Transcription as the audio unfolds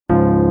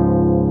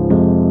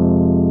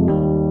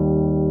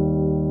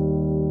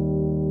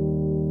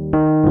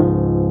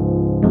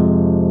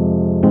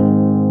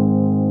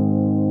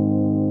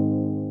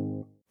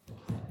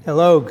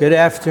Hello, good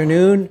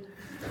afternoon.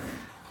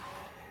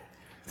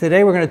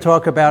 Today we're going to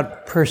talk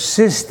about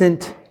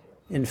persistent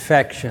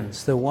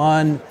infections.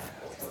 The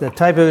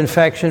type of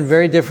infection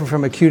very different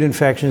from acute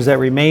infections that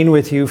remain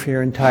with you for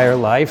your entire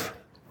life.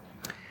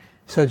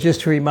 So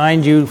just to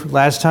remind you,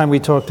 last time we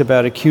talked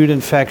about acute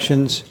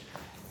infections,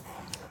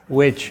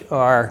 which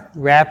are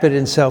rapid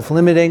and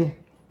self-limiting.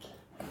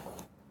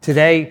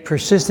 Today,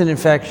 persistent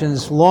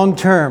infections,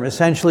 long-term,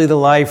 essentially the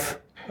life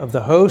of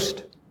the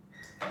host.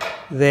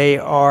 They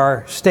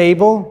are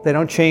stable, they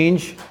don't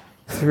change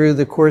through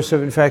the course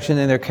of infection,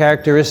 and they're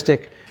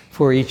characteristic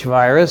for each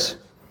virus.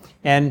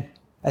 And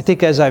I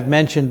think, as I've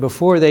mentioned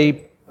before,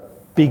 they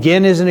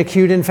begin as an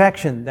acute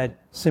infection that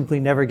simply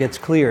never gets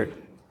cleared.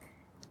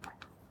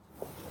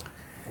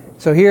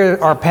 So here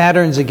are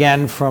patterns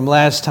again from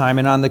last time,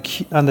 and on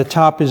the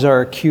top is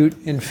our acute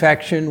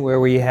infection,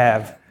 where we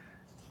have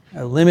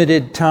a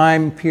limited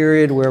time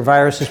period where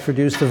virus is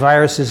produced. The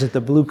virus is at the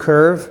blue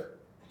curve,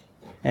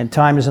 and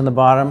time is on the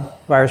bottom,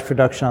 virus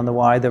production on the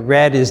Y. The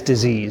red is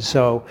disease.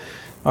 So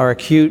our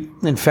acute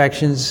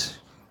infections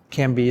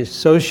can be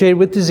associated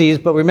with disease,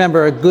 but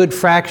remember, a good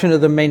fraction of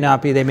them may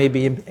not be. They may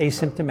be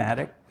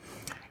asymptomatic.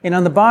 And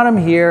on the bottom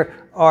here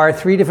are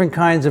three different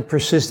kinds of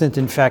persistent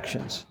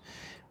infections.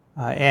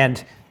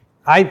 And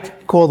I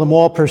call them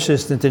all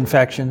persistent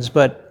infections,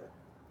 but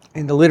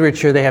in the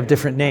literature they have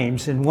different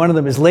names. And one of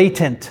them is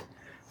latent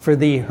for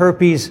the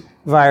herpes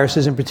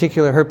viruses, in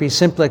particular herpes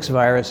simplex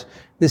virus.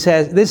 This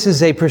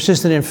is a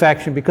persistent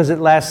infection because it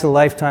lasts the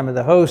lifetime of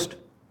the host.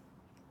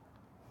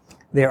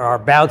 There are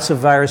bouts of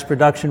virus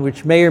production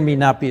which may or may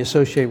not be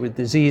associated with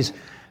disease.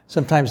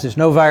 Sometimes there's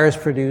no virus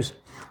produced,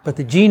 but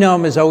the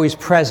genome is always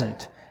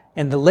present.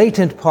 And the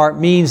latent part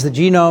means the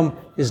genome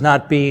is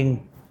not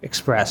being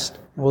expressed.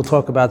 And we'll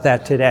talk about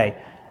that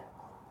today.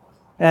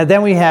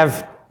 Then we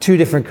have two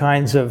different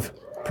kinds of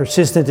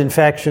persistent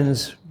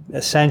infections.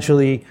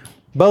 Essentially,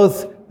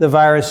 both the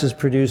virus is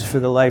produced for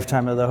the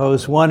lifetime of the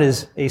host. One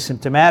is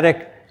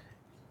asymptomatic,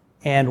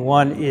 and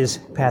one is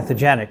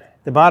pathogenic.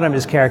 The bottom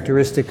is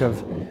characteristic of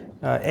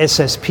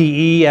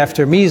SSPE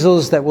after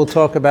measles that we'll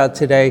talk about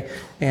today,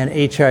 and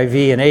HIV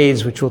and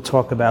AIDS, which we'll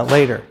talk about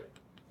later.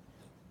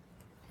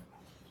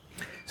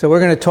 So we're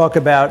going to talk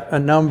about a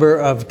number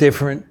of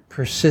different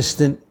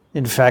persistent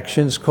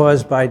infections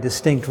caused by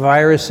distinct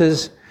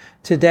viruses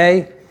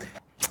today.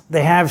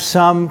 They have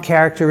some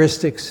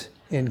characteristics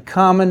in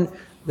common.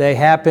 They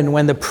happen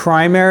when the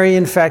primary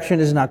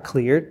infection is not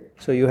cleared.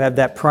 So you have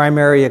that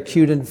primary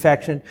acute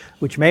infection,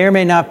 which may or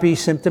may not be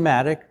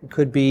symptomatic. It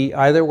could be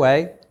either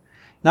way.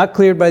 Not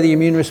cleared by the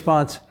immune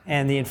response,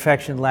 and the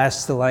infection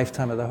lasts the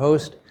lifetime of the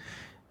host.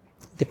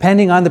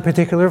 Depending on the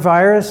particular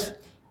virus,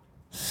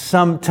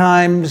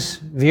 sometimes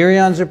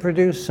virions are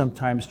produced,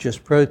 sometimes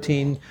just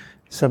protein,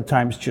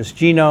 sometimes just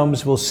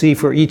genomes. We'll see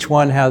for each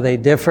one how they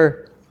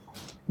differ.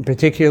 In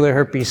particular,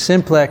 herpes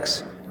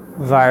simplex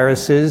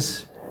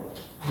viruses,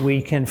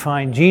 we can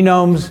find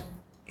genomes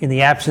in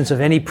the absence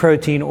of any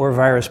protein or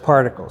virus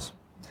particles.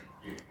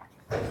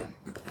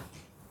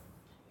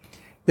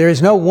 There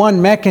is no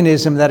one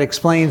mechanism that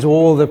explains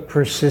all the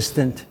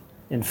persistent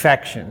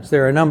infections.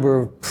 There are a number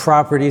of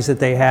properties that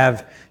they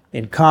have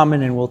in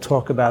common, and we'll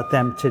talk about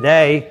them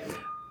today.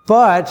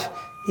 But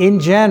in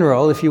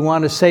general, if you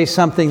want to say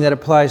something that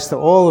applies to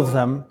all of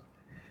them,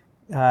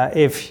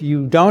 if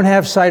you don't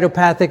have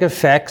cytopathic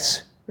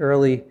effects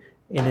early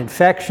in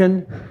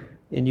infection,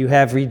 and you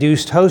have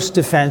reduced host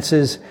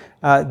defenses,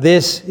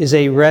 this is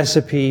a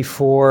recipe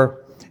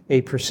for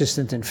a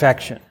persistent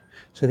infection.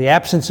 So the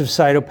absence of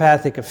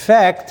cytopathic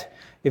effect,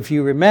 if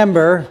you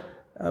remember,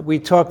 we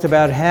talked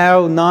about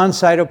how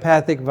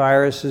non-cytopathic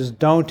viruses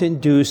don't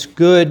induce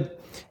good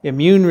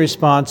immune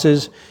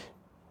responses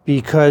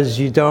because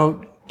you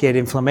don't get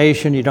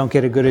inflammation, you don't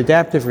get a good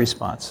adaptive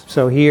response.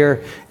 So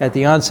here, at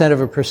the onset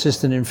of a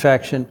persistent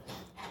infection,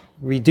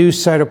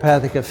 reduced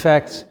cytopathic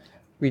effects,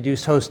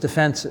 reduced host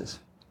defenses.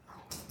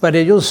 But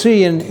you'll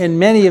see in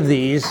many of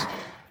these,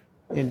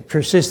 in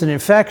persistent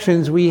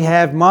infections, we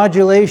have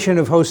modulation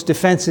of host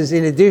defenses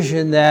in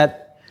addition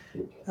that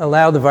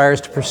allow the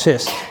virus to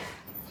persist.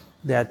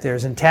 That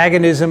there's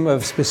antagonism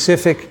of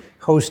specific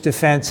host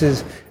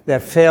defenses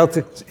that fail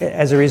to,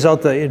 as a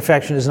result, the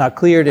infection is not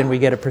cleared and we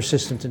get a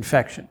persistent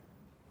infection.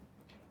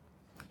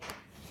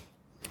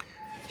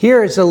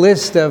 Here is a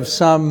list of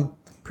some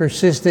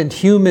persistent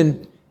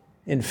human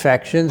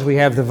infections. We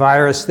have the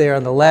virus there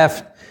on the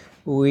left.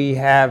 We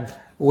have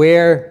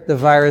where the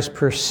virus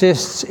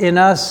persists in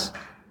us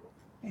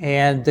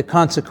and the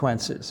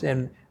consequences.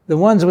 And the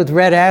ones with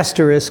red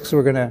asterisks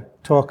we're going to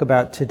talk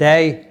about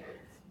today,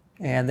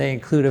 and they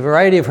include a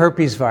variety of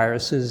herpes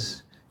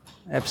viruses,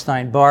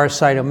 Epstein-Barr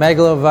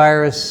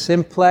cytomegalovirus,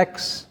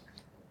 simplex,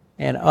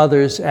 and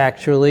others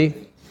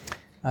actually,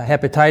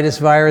 hepatitis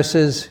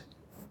viruses,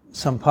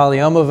 some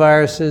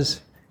polyomaviruses,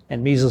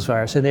 and measles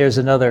virus. And there's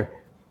another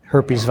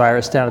herpes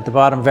virus down at the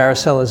bottom,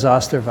 varicella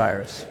zoster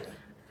virus.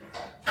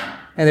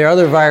 And there are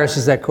other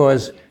viruses that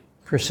cause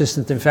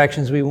persistent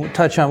infections we won't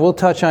touch on. We'll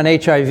touch on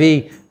HIV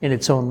in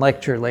its own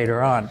lecture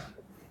later on.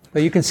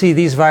 But you can see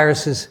these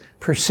viruses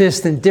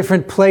persist in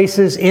different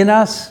places in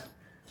us,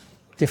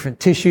 different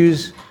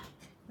tissues,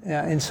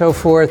 and so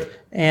forth,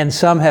 and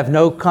some have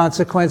no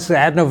consequence. The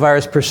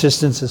adenovirus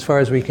persistence, as far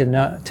as we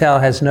can tell,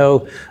 has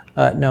no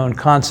known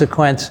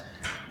consequence,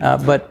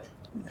 but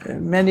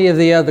many of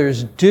the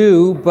others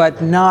do,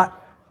 but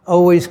not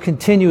always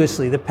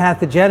continuously. The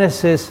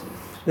pathogenesis,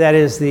 that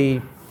is the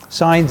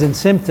signs and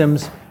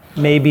symptoms,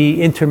 may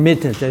be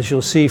intermittent, as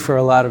you'll see for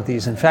a lot of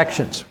these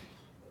infections.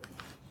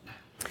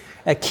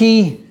 A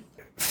key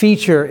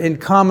feature in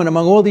common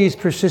among all these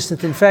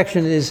persistent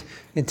infections is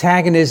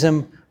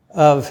antagonism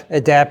of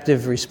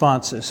adaptive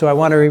responses. So I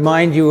want to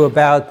remind you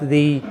about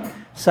the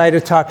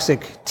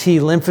cytotoxic T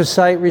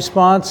lymphocyte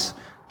response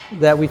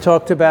that we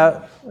talked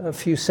about a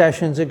few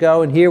sessions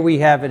ago. And here we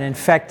have an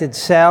infected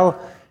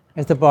cell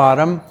at the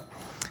bottom,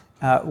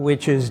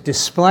 which is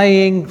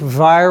displaying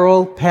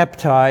viral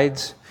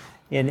peptides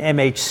in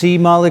MHC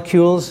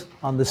molecules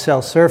on the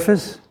cell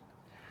surface.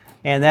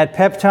 And that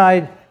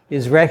peptide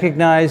is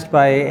recognized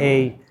by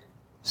a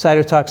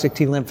cytotoxic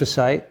T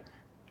lymphocyte,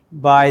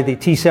 by the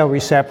T cell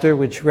receptor,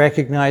 which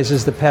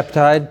recognizes the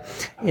peptide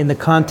in the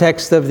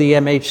context of the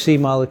MHC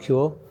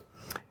molecule.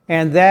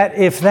 And that,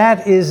 if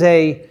that is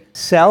a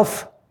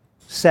self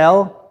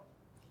cell,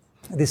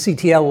 the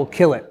CTL will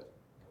kill it.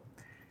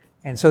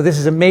 And so this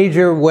is a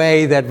major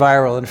way that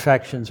viral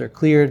infections are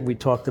cleared. We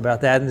talked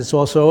about that. And it's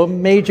also a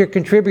major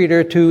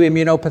contributor to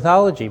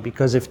immunopathology,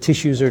 because if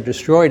tissues are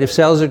destroyed, if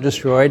cells are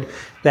destroyed,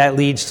 that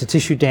leads to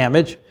tissue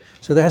damage.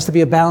 So there has to be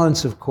a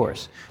balance, of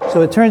course.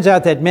 So it turns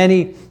out that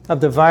many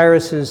of the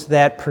viruses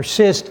that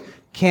persist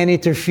can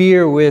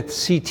interfere with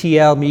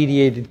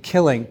CTL-mediated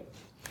killing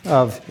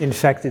of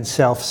infected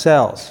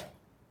cells.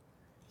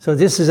 So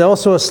this is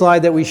also a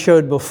slide that we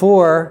showed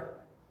before.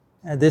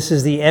 This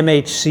is the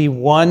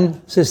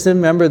MHC1 system.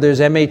 Remember, there's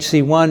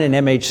MHC1 and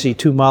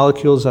MHC2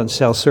 molecules on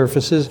cell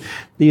surfaces.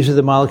 These are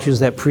the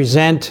molecules that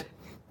present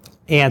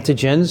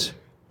antigens.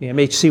 The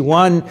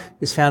MHC1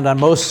 is found on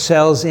most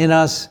cells in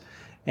us,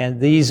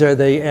 and these are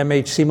the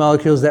MHC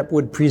molecules that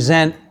would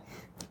present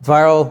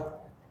viral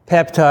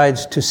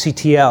peptides to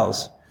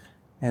CTLs.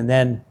 And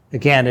then,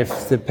 again,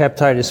 if the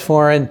peptide is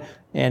foreign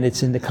and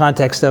it's in the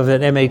context of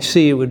an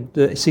MHC,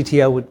 the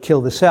CTL would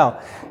kill the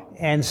cell.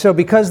 And so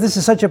because this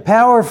is such a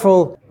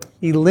powerful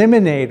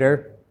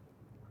eliminator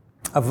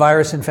of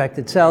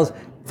virus-infected cells,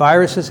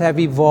 viruses have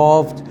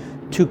evolved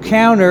to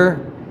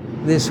counter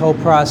this whole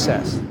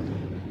process.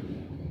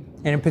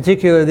 And in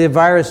particular, the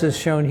viruses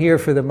shown here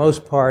for the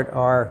most part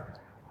are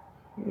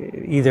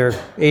either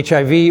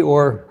HIV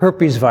or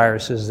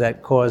herpesviruses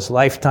that cause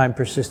lifetime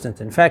persistent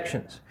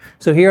infections.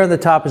 So here on the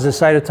top is a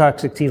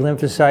cytotoxic T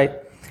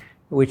lymphocyte,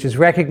 which is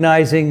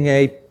recognizing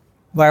a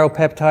viral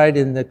peptide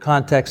in the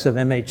context of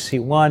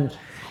MHC1.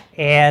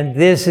 And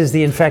this is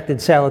the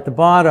infected cell at the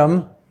bottom.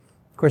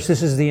 Of course,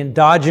 this is the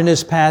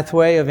endogenous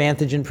pathway of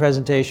antigen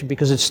presentation,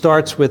 because it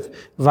starts with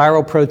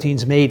viral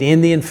proteins made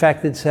in the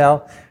infected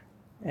cell.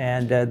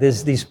 And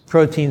these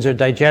proteins are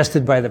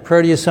digested by the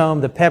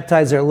proteasome. The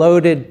peptides are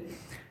loaded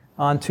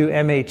onto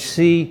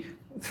MHC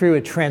through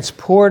a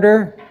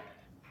transporter.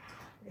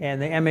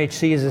 And the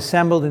MHC is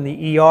assembled in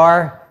the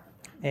ER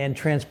and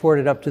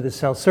transported up to the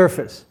cell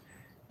surface.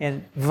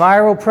 And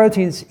viral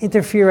proteins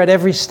interfere at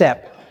every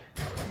step.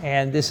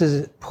 And this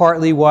is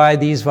partly why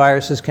these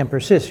viruses can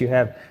persist. You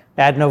have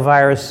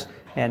adenovirus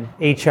and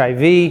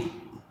HIV,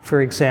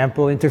 for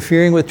example,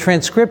 interfering with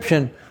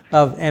transcription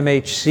of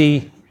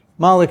MHC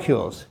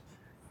molecules.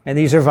 And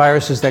these are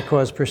viruses that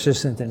cause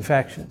persistent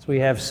infections. We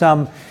have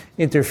some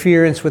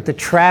interference with the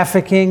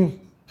trafficking.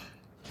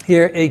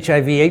 Here,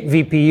 HIV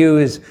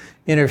VPU is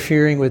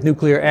interfering with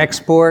nuclear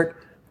export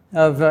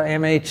of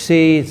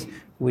MHCs.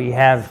 We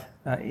have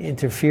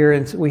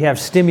interference. We have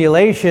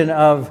stimulation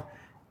of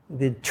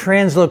the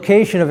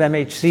translocation of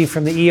MHC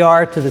from the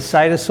ER to the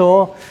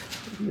cytosol.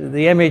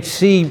 The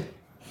MHC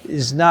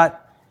is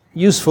not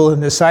useful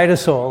in the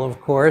cytosol,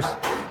 of course,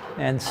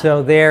 and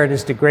so there it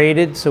is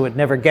degraded, so it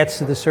never gets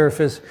to the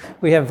surface.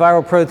 We have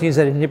viral proteins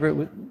that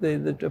inhibit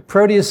the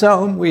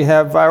proteasome. We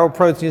have viral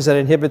proteins that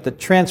inhibit the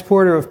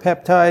transporter of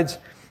peptides,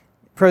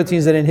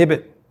 proteins that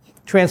inhibit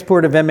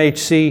transport of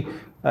MHC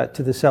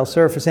to the cell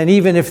surface. And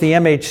even if the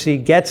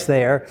MHC gets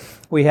there,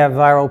 we have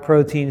viral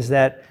proteins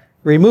that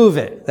remove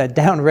it, that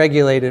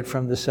downregulate it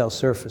from the cell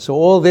surface. So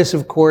all this,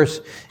 of course,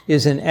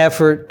 is an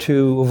effort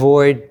to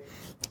avoid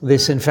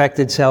this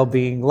infected cell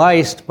being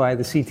lysed by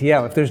the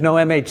CTL. If there's no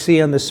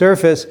MHC on the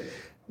surface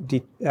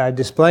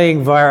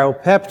displaying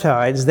viral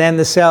peptides, then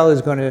the cell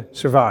is going to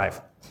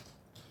survive.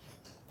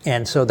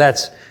 And so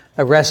that's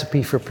a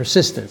recipe for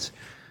persistence.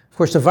 Of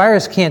course, the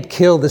virus can't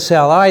kill the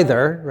cell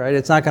either, right?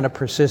 It's not going to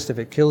persist if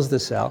it kills the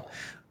cell.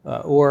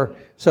 So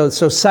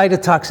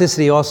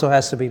cytotoxicity also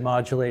has to be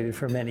modulated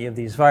for many of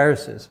these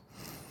viruses.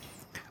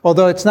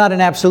 Although it's not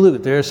an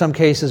absolute. There are some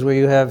cases where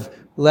you have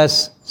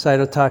less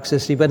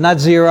cytotoxicity, but not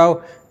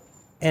zero,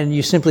 and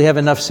you simply have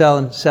enough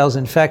cells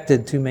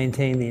infected to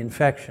maintain the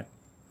infection.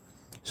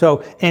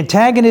 So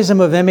antagonism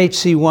of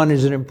MHC1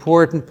 is an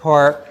important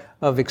part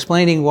of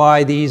explaining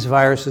why these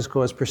viruses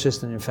cause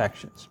persistent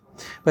infections.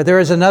 But there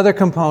is another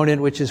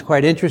component which is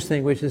quite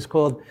interesting, which is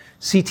called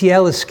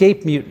CTL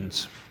escape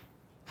mutants.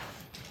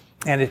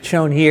 And it's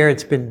shown here.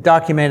 It's been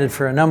documented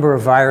for a number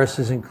of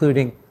viruses,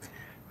 including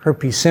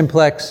herpes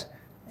simplex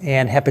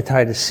and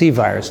hepatitis C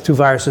virus, two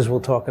viruses we'll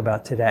talk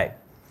about today.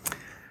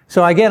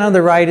 So again, on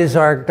the right is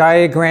our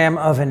diagram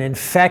of an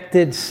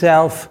infected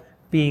cell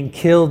being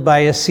killed by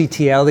a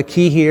CTL. The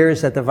key here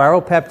is that the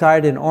viral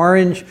peptide in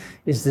orange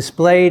is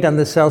displayed on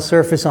the cell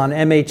surface on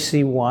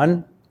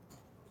MHC1.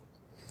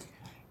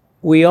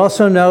 We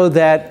also know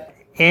that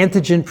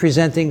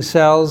antigen-presenting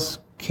cells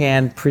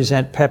can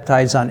present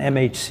peptides on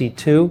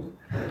MHC2.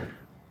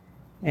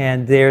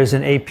 And there's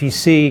an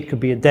APC, it could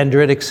be a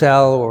dendritic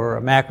cell or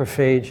a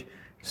macrophage.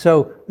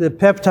 So the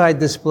peptide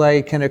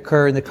display can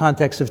occur in the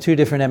context of two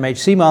different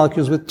MHC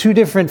molecules with two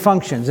different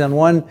functions. In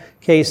one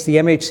case, the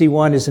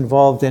MHC1 is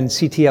involved in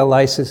CTL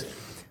lysis.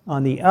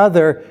 On the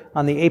other,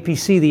 on the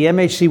APC, the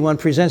MHC1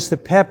 presents the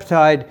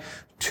peptide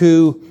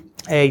to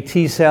a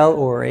T cell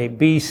or a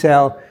B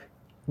cell,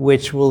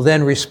 which will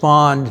then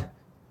respond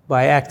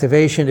by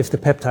activation if the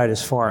peptide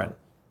is foreign.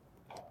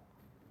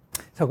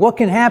 So what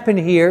can happen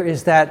here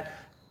is that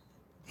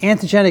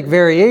antigenic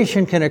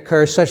variation can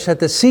occur such that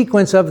the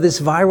sequence of this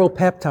viral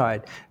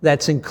peptide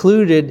that's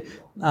included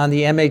on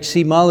the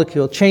MHC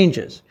molecule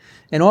changes.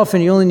 And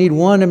often you only need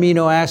one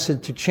amino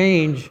acid to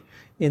change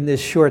in this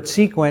short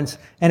sequence,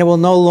 and it will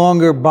no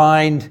longer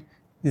bind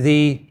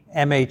the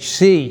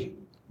MHC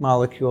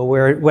molecule,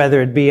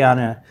 whether it be on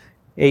an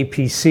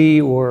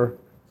APC or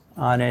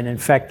on an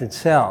infected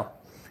cell.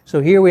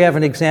 So here we have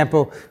an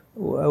example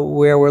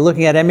where we're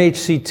looking at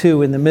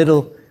MHC2 in the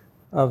middle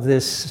of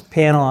this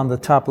panel on the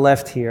top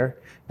left here.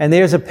 And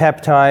there's a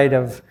peptide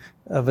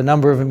of a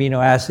number of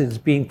amino acids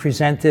being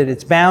presented.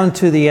 It's bound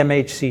to the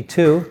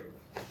MHC2.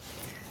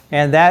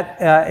 And that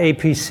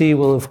APC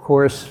will, of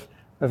course,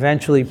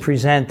 eventually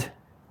present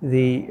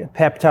the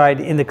peptide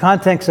in the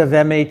context of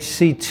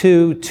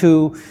MHC2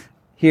 to,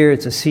 here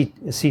it's a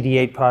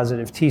CD8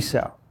 positive T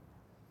cell.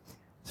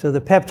 So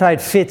the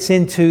peptide fits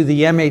into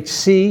the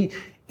MHC,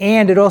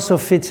 and it also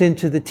fits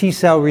into the T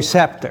cell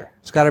receptor.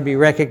 It's got to be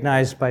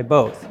recognized by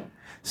both.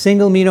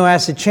 Single amino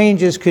acid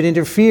changes could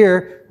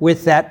interfere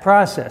with that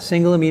process.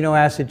 Single amino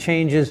acid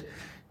changes,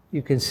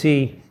 you can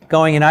see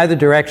going in either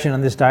direction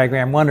on this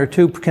diagram. One or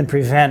two can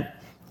prevent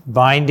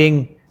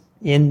binding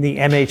in the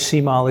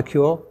MHC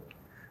molecule,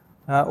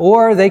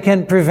 or they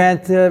can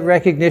prevent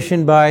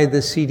recognition by the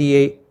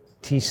CD8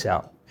 T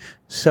cell.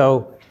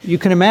 So you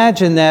can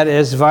imagine that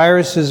as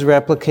viruses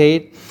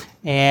replicate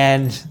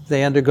and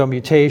they undergo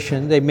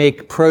mutation, they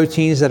make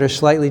proteins that are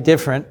slightly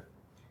different.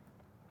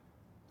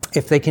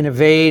 If they can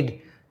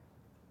evade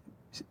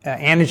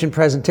antigen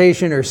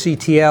presentation or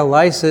CTL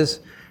lysis,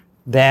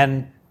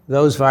 then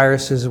those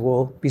viruses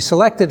will be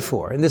selected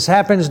for. And this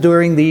happens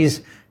during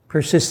these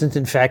persistent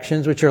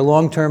infections, which are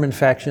long-term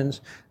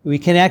infections. We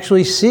can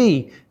actually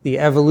see the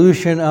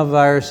evolution of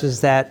viruses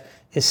that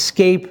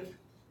escape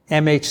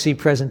MHC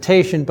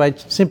presentation by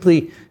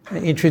simply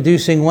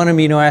introducing one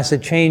amino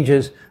acid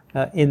changes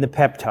in the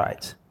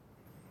peptides.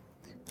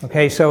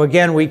 Okay, so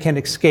again, we can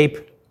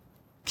escape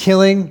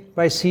killing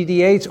by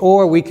CD8s,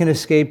 or we can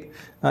escape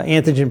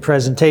antigen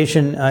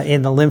presentation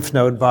in the lymph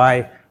node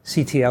by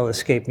CTL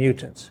escape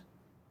mutants.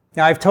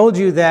 Now, I've told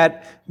you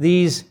that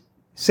these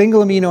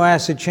single amino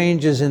acid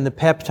changes in the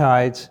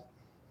peptides,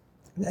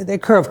 they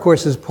occur, of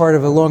course, as part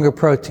of a longer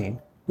protein,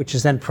 which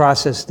is then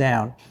processed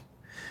down.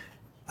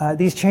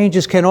 These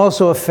changes can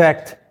also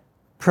affect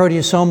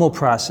proteasomal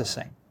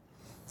processing.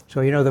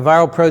 So, you know, the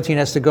viral protein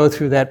has to go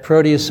through that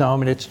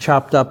proteasome, and it's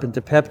chopped up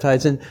into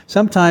peptides. And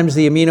sometimes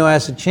the amino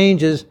acid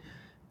changes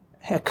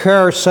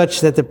occur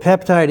such that the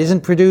peptide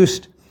isn't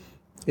produced.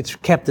 It's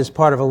kept as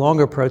part of a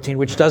longer protein,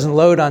 which doesn't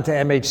load onto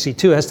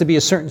MHC2. It has to be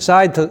a certain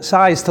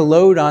size to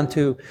load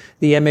onto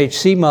the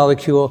MHC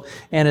molecule,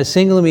 and a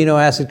single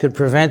amino acid could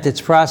prevent its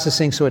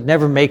processing, so it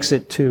never makes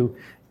it to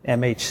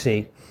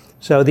MHC.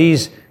 So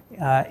these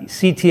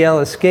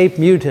CTL escape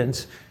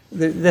mutants,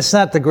 that's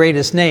not the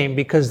greatest name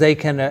because they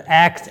can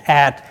act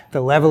at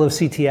the level of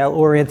CTL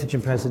or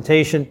antigen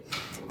presentation.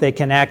 They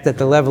can act at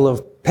the level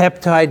of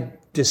peptide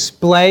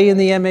display in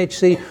the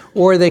MHC,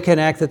 or they can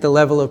act at the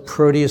level of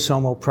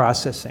proteasomal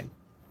processing.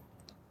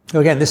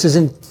 Again, this is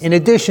in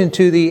addition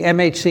to the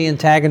MHC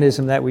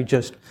antagonism that we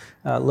just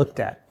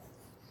looked at.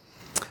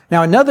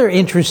 Now, another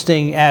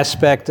interesting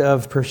aspect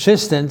of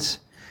persistence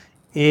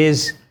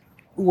is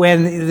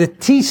when the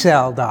T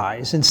cell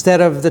dies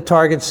instead of the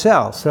target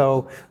cell.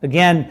 So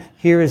again,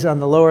 here is on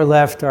the lower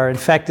left our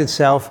infected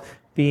cell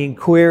being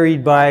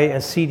queried by a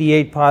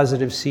CD8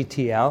 positive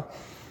CTL.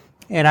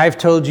 And I've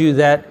told you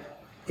that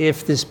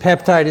if this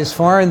peptide is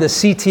foreign, the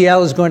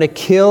CTL is going to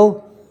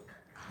kill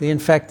the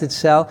infected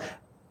cell.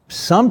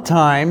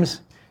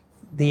 Sometimes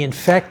the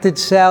infected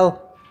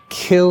cell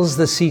kills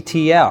the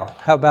CTL.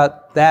 How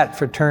about that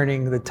for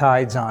turning the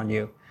tides on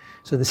you?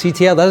 So the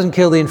CTL doesn't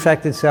kill the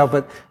infected cell,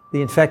 but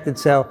the infected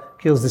cell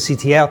kills the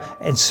CTL.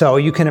 And so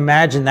you can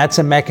imagine that's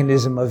a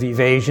mechanism of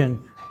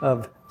evasion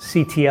of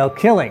CTL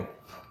killing.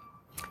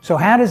 So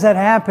how does that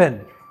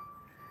happen?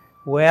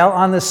 Well,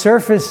 on the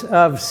surface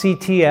of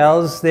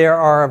CTLs, there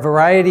are a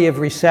variety of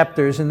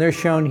receptors, and they're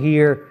shown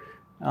here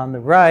on the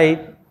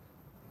right.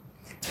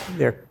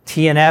 They're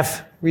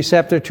TNF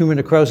receptor, tumor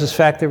necrosis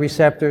factor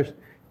receptors,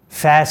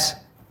 Fas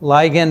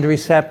ligand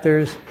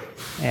receptors,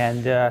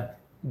 and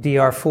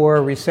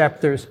DR4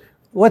 receptors.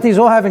 What these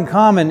all have in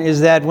common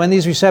is that when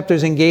these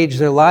receptors engage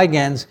their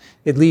ligands,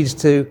 it leads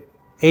to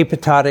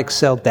apoptotic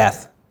cell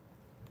death.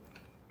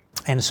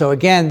 And so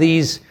again,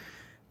 these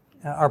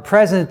are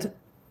present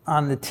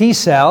on the T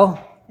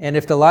cell, and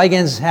if the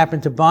ligands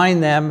happen to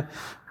bind them,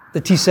 the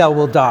T cell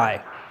will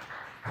die.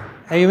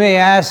 Now you may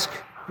ask,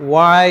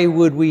 why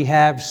would we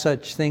have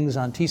such things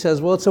on T cells?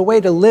 Well, it's a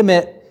way to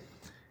limit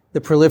the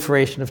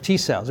proliferation of T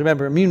cells.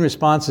 Remember, immune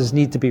responses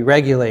need to be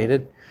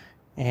regulated,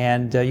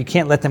 and you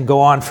can't let them go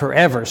on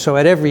forever. So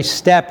at every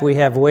step, we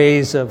have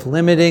ways of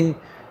limiting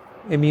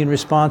immune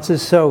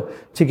responses. So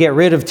to get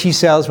rid of T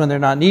cells when they're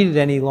not needed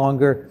any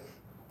longer,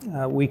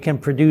 we can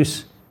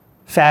produce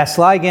Fas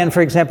ligand,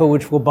 for example,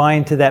 which will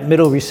bind to that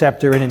middle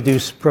receptor and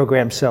induce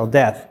programmed cell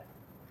death.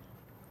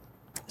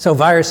 So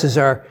viruses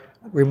are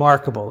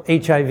remarkable.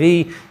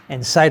 HIV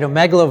and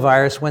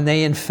cytomegalovirus, when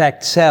they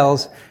infect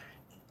cells,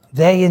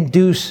 they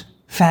induce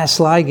Fas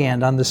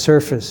ligand on the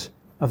surface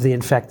of the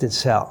infected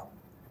cell.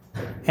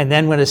 And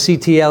then when a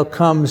CTL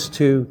comes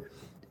to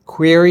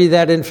query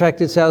that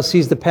infected cell,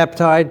 sees the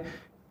peptide,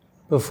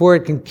 before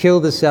it can kill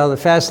the cell, the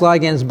Fas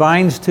ligand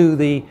binds to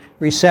the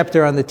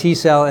receptor on the T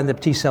cell, and the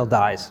T cell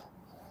dies.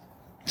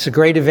 It's a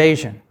great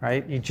evasion,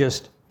 right? You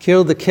just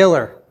killed the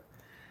killer.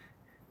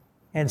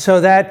 And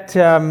so that,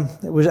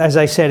 was, as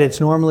I said, it's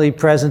normally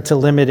present to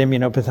limit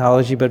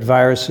immunopathology, but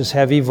viruses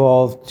have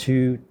evolved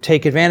to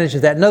take advantage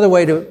of that. Another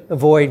way to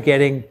avoid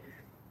getting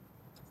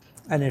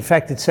an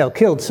infected cell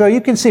killed. So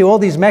you can see all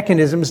these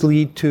mechanisms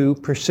lead to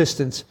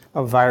persistence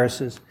of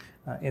viruses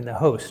in the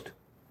host.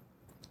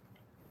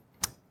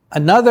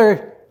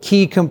 Another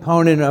key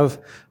component of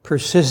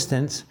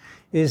persistence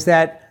is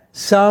that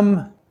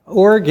some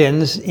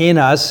organs in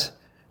us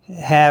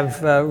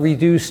have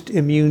reduced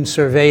immune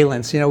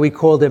surveillance. You know, we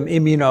call them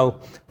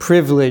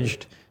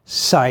immunoprivileged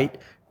sites.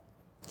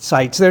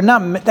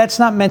 That's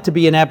not meant to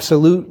be an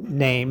absolute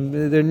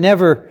name. They're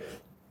never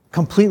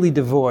completely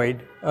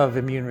devoid of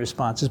immune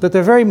responses, but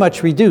they're very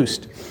much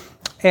reduced.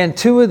 And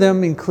two of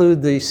them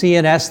include the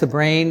CNS, the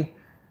brain,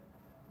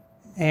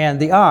 and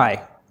the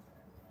eye.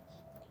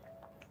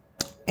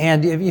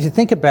 And if you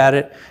think about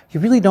it, you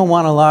really don't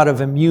want a lot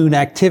of immune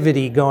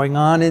activity going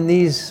on in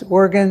these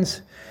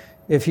organs.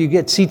 If you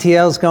get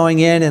CTLs going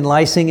in and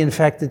lysing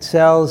infected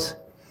cells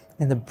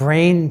in the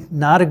brain,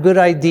 not a good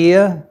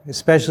idea,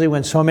 especially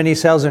when so many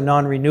cells are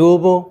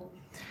non-renewable.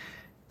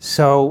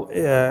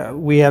 So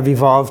we have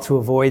evolved to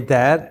avoid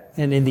that.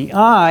 And in the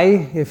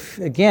eye, if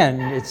again,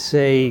 it's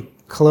a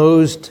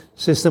closed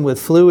system with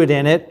fluid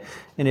in it,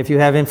 and if you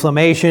have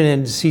inflammation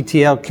and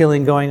CTL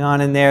killing going on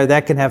in there,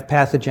 that can have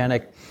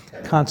pathogenic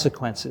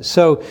consequences.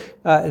 So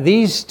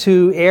these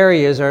two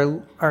areas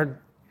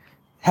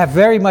have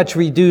very much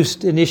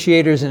reduced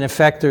initiators and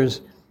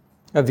effectors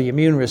of the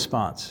immune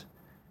response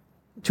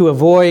to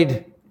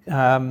avoid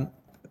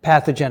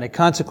pathogenic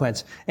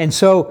consequence. And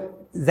so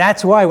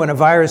that's why when a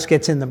virus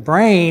gets in the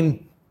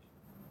brain,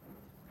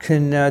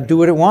 can do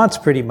what it wants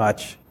pretty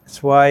much.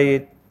 That's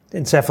why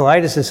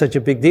encephalitis is such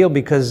a big deal,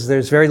 because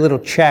there's very little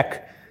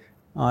check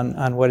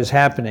on what is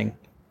happening.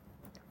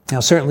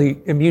 Now certainly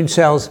immune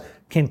cells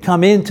can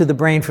come into the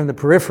brain from the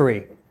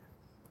periphery,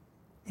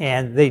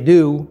 and they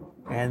do,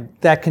 and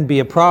that can be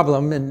a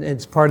problem, and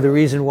it's part of the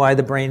reason why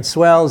the brain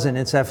swells in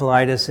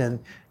encephalitis, and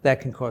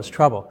that can cause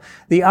trouble.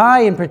 The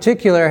eye in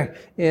particular,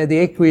 the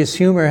aqueous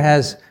humor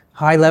has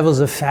high levels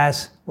of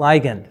Fas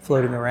ligand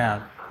floating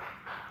around.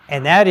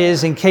 And that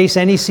is, in case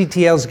any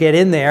CTLs get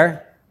in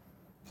there,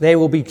 they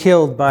will be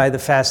killed by the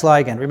Fas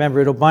ligand. Remember,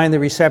 it'll bind the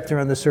receptor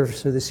on the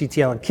surface of the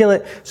CTL and kill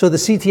it, so the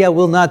CTL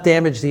will not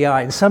damage the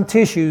eye. In some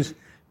tissues,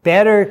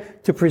 better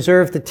to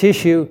preserve the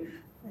tissue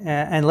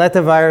and let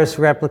the virus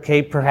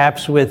replicate,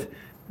 perhaps with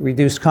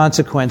reduced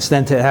consequence,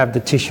 than to have the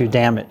tissue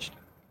damaged.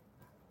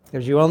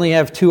 Because you only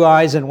have two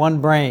eyes and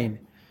one brain.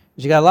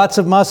 You got lots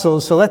of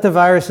muscles, so let the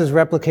viruses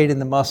replicate in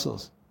the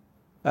muscles.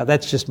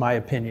 That's just my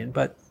opinion,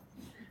 but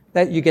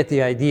that you get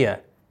the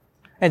idea.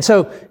 And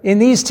so in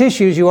these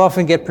tissues, you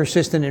often get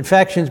persistent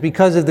infections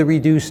because of the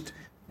reduced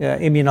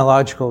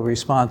immunological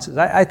responses.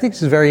 I think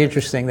this is very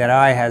interesting that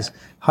eye has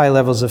high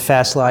levels of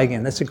Fas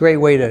ligand. That's a great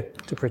way to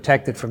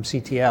protect it from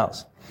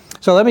CTLs.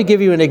 So let me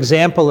give you an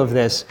example of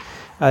this.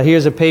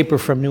 Here's a paper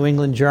from New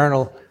England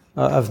Journal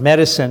of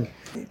Medicine.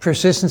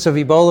 Persistence of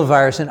Ebola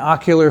virus in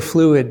ocular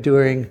fluid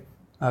during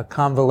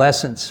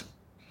convalescence.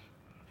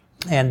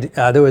 And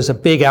there was a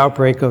big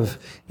outbreak of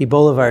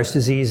Ebola virus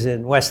disease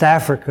in West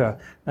Africa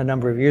a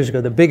number of years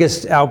ago. The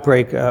biggest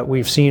outbreak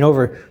we've seen,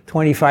 over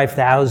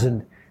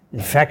 25,000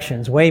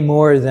 infections, way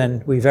more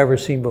than we've ever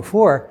seen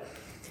before.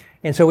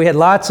 And so we had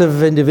lots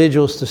of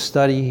individuals to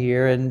study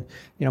here, and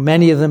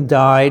many of them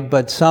died,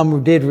 but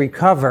some did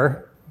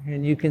recover.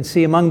 And you can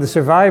see among the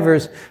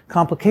survivors,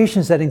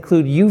 complications that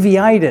include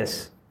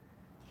uveitis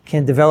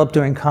can develop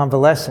during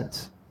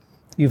convalescence.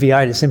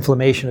 uveitis,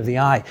 inflammation of the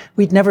eye.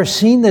 We'd never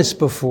seen this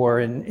before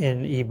in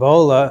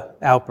Ebola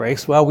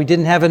outbreaks. Well, we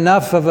didn't have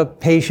enough of a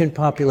patient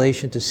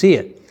population to see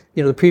it.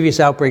 You know, the previous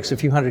outbreaks, a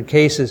few hundred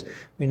cases,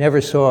 we never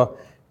saw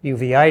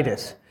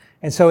uveitis.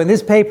 And so in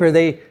this paper,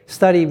 they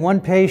studied one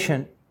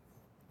patient.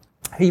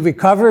 He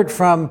recovered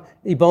from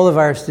Ebola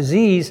virus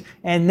disease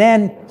and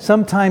then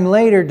sometime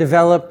later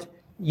developed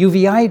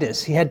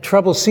uveitis. He had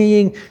trouble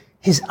seeing.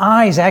 His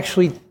eyes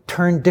actually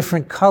turned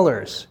different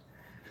colors.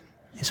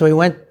 So he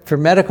went for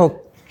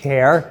medical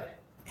care,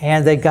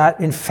 and they got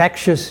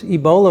infectious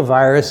Ebola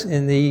virus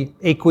in the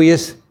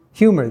aqueous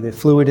humor, the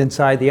fluid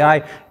inside the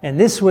eye. And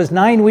this was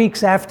 9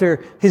 weeks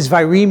after his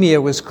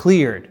viremia was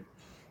cleared.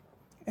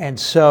 And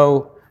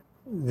so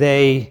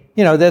they,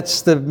 you know,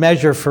 that's the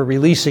measure for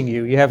releasing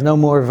you. You have no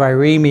more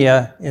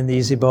viremia in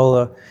these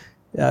Ebola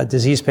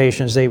disease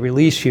patients. They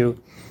release you.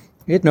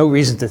 He had no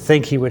reason to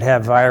think he would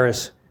have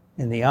virus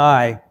in the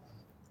eye.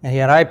 And he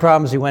had eye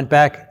problems. He went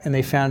back, and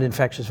they found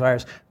infectious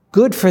virus.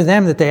 Good for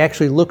them that they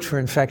actually looked for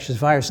infectious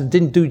virus and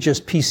didn't do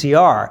just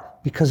PCR,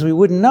 because we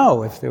wouldn't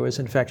know if there was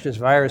infectious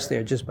virus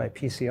there just by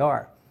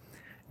PCR.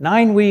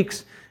 9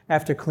 weeks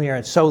after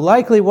clearance. So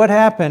likely what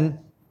happened,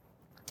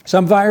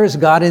 some virus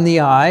got in the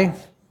eye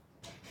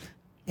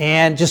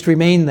and just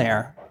remained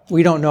there.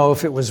 We don't know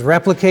if it was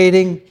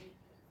replicating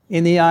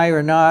in the eye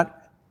or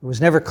not. It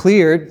was never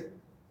cleared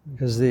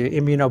because of the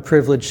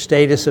immunoprivileged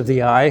status of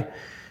the eye.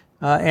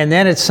 And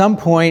then at some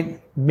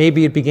point,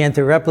 maybe it began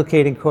to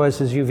replicate and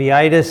causes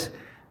uveitis.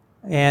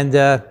 And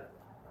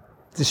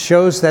this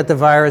shows that the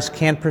virus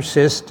can't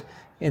persist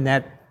in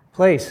that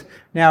place.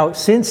 Now,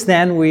 since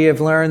then, we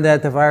have learned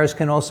that the virus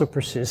can also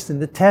persist in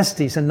the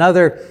testes,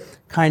 another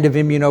kind of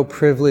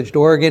immunoprivileged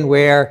organ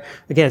where,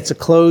 again, it's a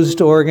closed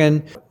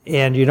organ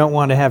and you don't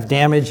want to have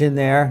damage in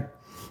there.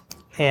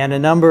 And a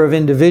number of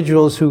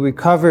individuals who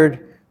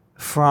recovered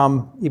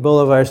from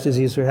Ebola virus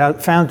disease were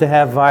found to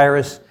have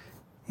virus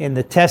in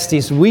the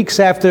testes weeks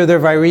after their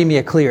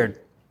viremia cleared.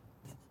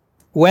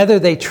 Whether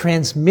they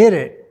transmit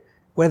it,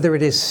 whether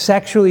it is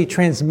sexually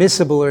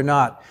transmissible or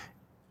not,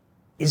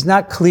 is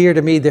not clear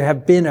to me. There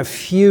have been a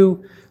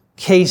few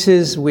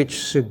cases which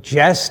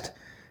suggest,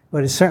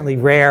 but it's certainly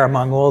rare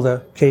among all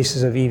the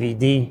cases of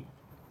EVD,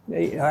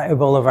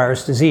 Ebola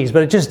virus disease.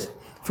 But it just,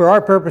 for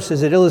our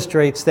purposes, it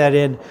illustrates that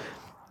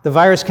the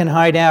virus can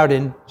hide out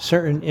in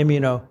certain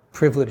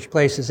immunoprivileged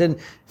places. And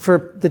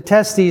for the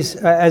testes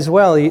as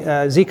well,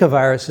 Zika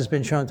virus has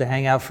been shown to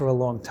hang out for a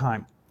long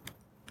time.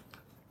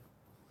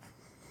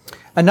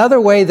 Another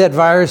way that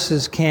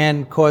viruses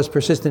can cause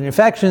persistent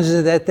infections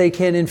is that they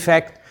can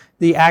infect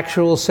the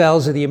actual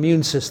cells of the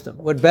immune system.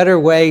 What better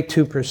way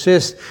to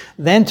persist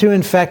than to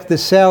infect the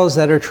cells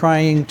that are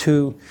trying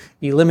to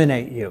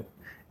eliminate you?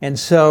 And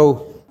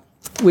so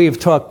we've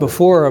talked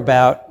before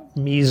about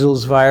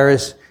measles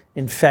virus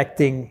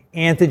infecting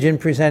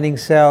antigen-presenting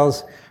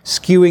cells,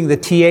 skewing the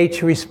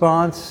Th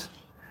response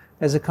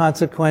as a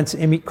consequence,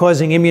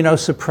 causing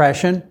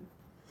immunosuppression.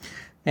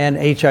 And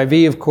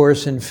HIV, of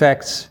course,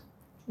 infects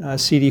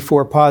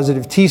CD4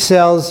 positive T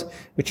cells,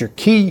 which are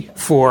key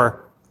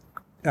for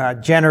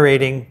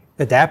generating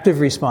adaptive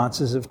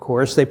responses, of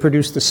course. They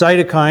produce the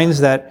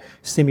cytokines that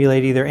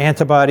stimulate either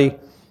antibody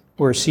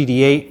or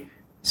CD8,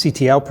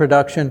 CTL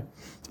production.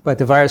 But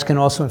the virus can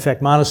also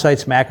infect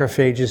monocytes,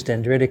 macrophages,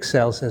 dendritic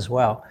cells as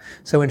well.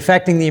 So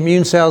infecting the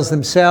immune cells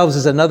themselves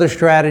is another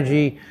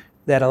strategy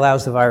that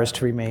allows the virus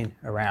to remain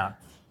around.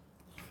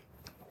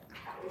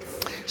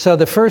 So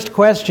the first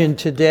question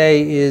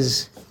today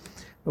is,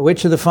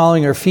 which of the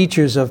following are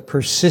features of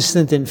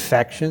persistent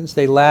infections?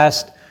 They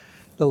last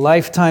the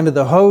lifetime of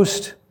the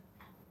host.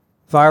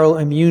 Viral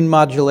immune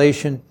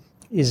modulation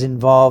is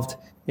involved.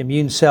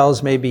 Immune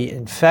cells may be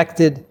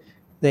infected.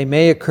 They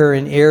may occur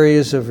in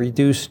areas of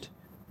reduced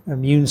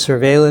immune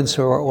surveillance,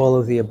 or all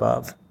of the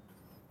above.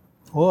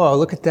 Whoa,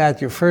 look at that,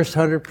 your first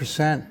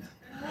 100%.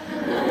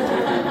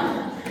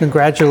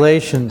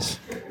 Congratulations.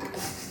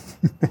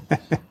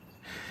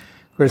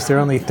 Of course, there are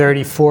only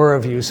 34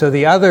 of you, so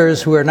the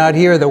others who are not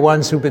here are the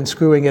ones who've been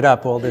screwing it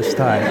up all this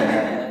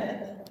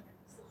time.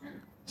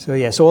 So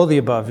yes, all the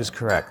above is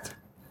correct.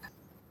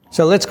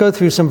 So let's go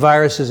through some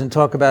viruses and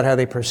talk about how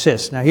they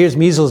persist. Now here's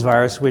measles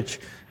virus, which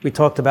we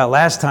talked about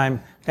last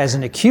time as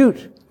an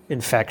acute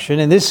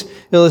infection, and this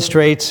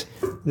illustrates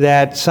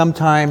that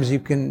sometimes you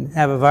can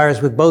have a virus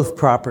with both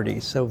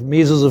properties. So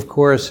measles, of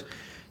course,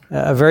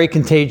 a very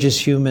contagious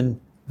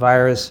human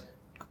virus,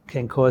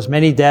 can cause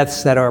many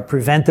deaths that are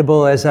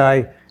preventable, as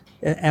I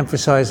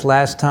emphasized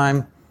last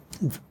time.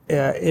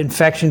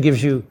 Infection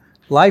gives you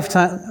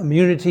lifetime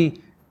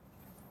immunity.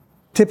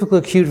 Typical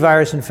acute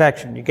virus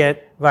infection, you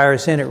get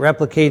virus in, it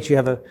replicates, you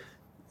have a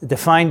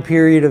defined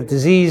period of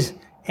disease,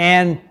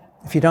 and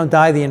if you don't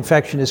die, the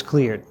infection is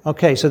cleared.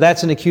 Okay, so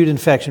that's an acute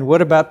infection.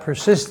 What about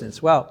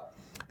persistence? Well,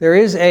 there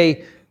is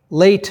a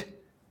late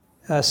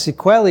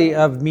sequelae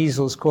of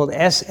measles called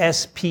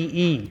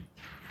SSPE,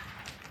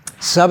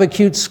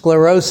 subacute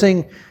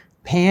sclerosing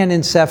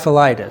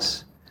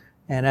panencephalitis.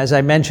 And as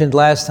I mentioned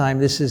last time,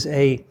 this is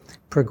a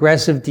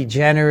progressive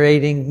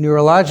degenerating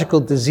neurological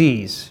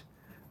disease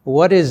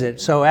What is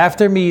it? So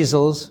after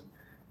measles,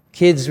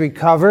 kids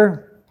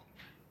recover.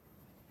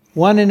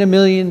 1 in a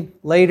million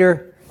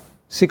later,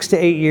 6 to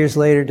 8 years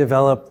later,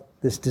 develop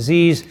this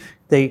disease.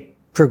 They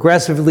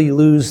progressively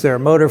lose their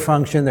motor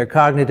function, their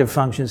cognitive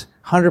functions,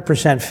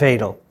 100%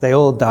 fatal. They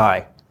all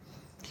die.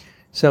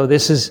 So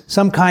this is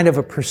some kind of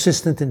a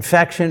persistent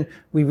infection.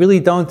 We really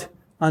don't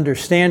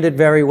understand it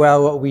very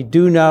well. What we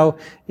do know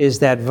is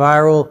that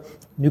viral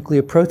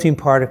nucleoprotein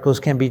particles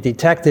can be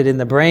detected in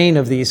the brain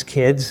of these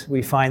kids.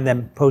 We find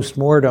them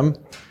post-mortem,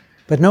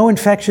 but no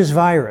infectious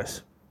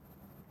virus,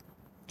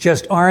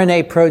 just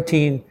RNA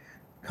protein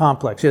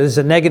complex. There's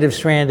a negative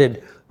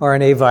stranded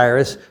RNA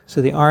virus,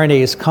 so the RNA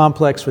is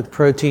complex with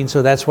protein,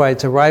 so that's why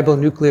it's a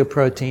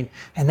ribonucleoprotein,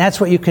 and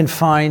that's what you can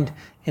find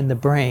in the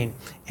brain.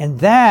 And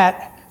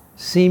that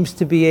seems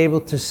to be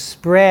able to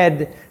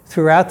spread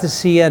throughout the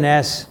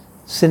CNS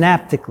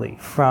synaptically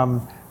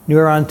from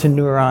neuron to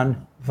neuron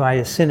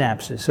via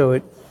synapses.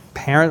 So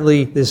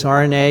apparently this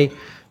RNA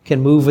can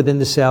move within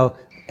the cell,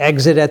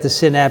 exit at the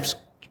synapse,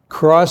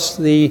 cross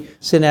the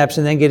synapse,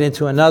 and then get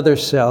into another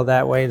cell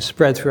that way and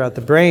spread throughout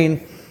the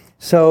brain.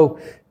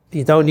 So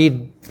you don't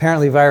need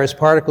apparently virus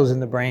particles in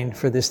the brain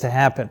for this to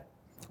happen.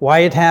 Why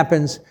it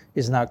happens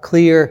is not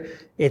clear.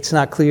 It's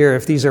not clear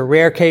if these are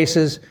rare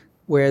cases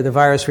where the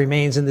virus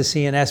remains in the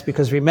CNS,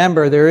 because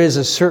remember, there is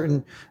a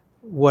certain,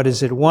 1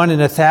 in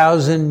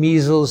 1,000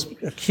 measles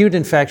acute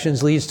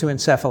infections leads to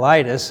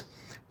encephalitis.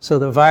 So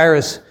the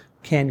virus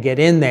can get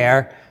in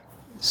there.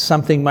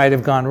 Something might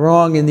have gone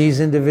wrong in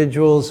these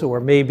individuals, or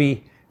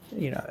maybe,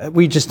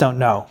 we just don't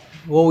know.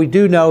 What we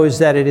do know is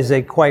that it is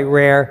a quite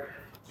rare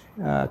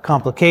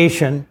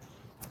complication,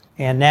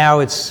 and now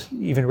it's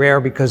even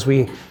rarer because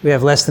we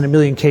have less than 1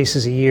 million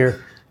cases a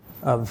year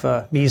of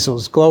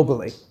measles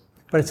globally.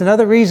 But it's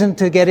another reason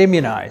to get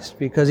immunized,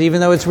 because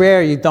even though it's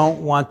rare, you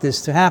don't want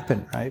this to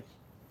happen, right?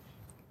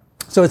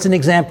 So it's an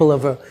example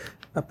of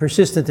a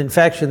persistent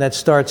infection that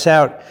starts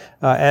out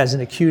as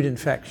an acute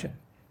infection.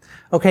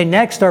 Okay,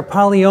 next are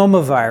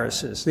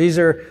polyomaviruses. These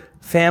are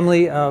a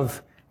family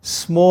of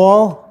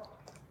small,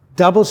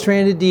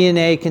 double-stranded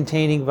DNA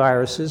containing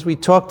viruses. We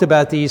talked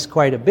about these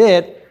quite a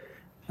bit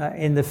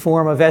in the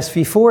form of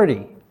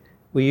SV40.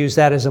 We use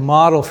that as a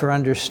model for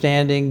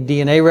understanding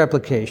DNA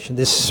replication.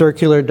 This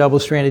circular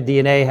double-stranded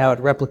DNA, how it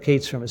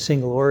replicates from a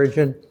single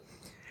origin.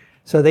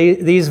 So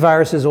these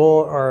viruses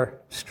all are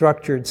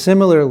structured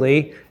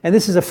similarly, and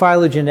this is a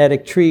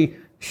phylogenetic tree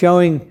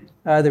showing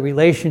the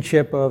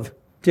relationship of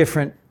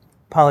different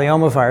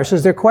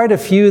polyomaviruses. There are quite a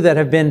few that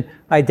have been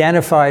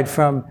identified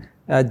from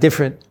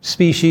different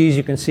species.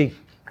 You can see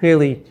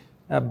clearly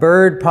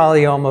bird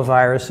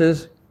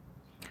polyomaviruses.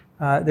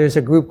 There's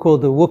a group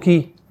called the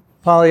Wookiee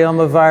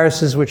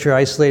polyomaviruses, which are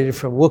isolated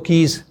from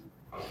Wookiees,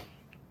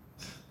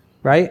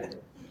 right?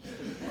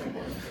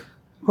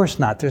 Of course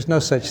not. There's no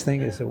such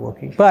thing as a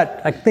Wookiee.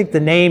 But I think the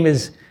name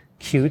is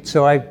cute,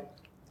 so I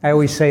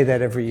always say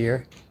that every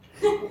year.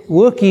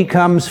 Wookiee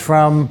comes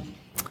from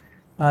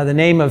the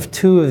name of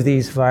 2 of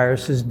these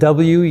viruses,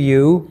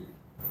 WU,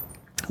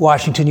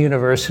 Washington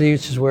University,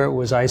 which is where it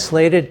was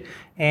isolated,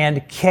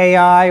 and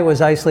KI was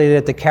isolated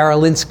at the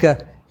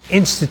Karolinska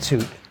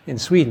Institute in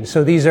Sweden.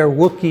 So these are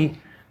Wookiee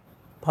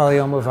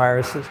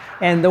polyomaviruses.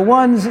 And the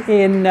ones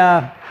in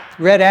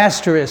red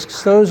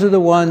asterisks, those are the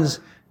ones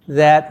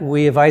that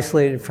we have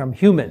isolated from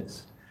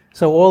humans.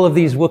 So all of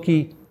these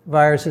Wookiee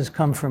viruses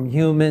come from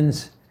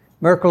humans.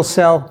 Merkel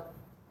cell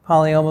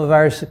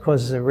polyomavirus that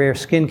causes a rare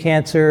skin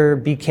cancer,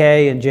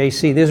 BK and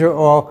JC, these are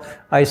all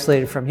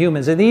isolated from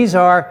humans. And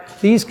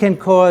these can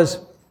cause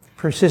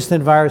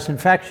persistent virus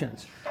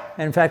infections.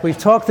 And in fact, we've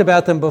talked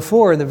about them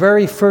before. In the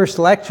very first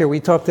lecture,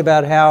 we talked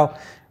about how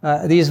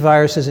these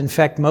viruses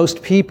infect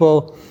most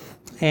people,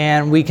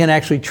 and we can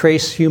actually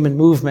trace human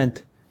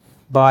movement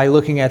by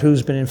looking at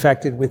who's been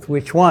infected with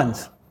which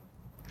ones.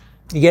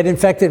 You get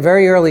infected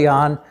very early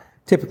on.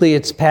 Typically,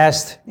 it's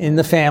passed in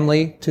the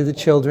family to the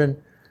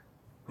children.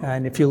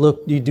 And if you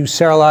do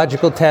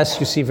serological tests,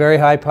 you see very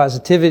high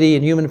positivity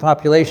in human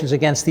populations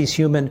against these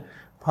human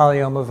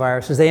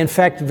polyomaviruses. They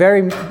infect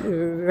very,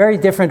 very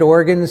different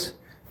organs,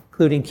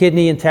 including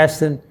kidney,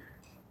 intestine,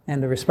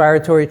 and the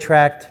respiratory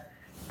tract.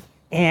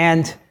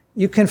 And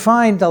you can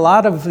find a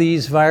lot of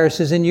these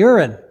viruses in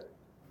urine.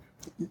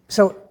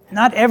 So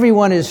not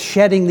everyone is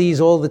shedding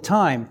these all the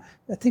time.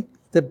 I think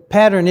the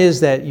pattern is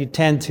that you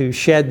tend to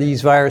shed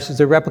these viruses.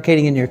 They're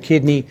replicating in your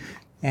kidney,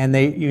 and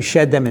you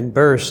shed them in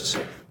bursts.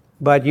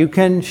 But you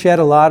can shed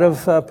a lot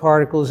of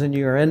particles in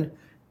urine.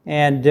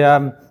 And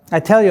I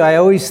tell you, I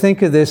always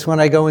think of this when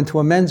I go into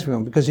a men's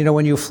room, because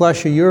when you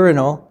flush a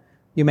urinal,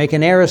 you make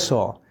an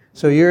aerosol.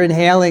 So you're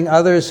inhaling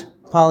others'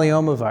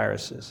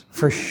 polyomaviruses,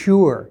 for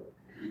sure.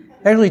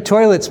 Actually,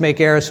 toilets make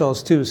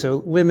aerosols too, so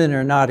women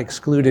are not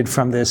excluded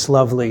from this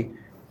lovely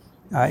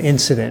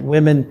incident.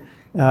 Women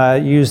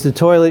use the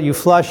toilet, you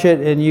flush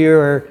it, and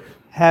you're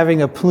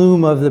having a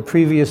plume of the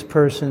previous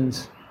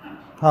person's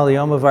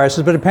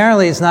polyomaviruses. But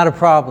apparently it's not a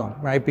problem,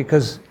 right?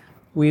 Because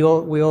we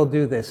all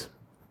do this.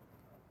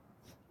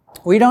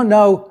 We don't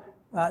know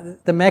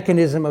the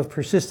mechanism of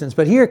persistence.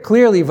 But here,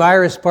 clearly,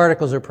 virus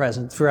particles are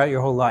present throughout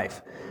your whole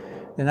life.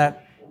 They're not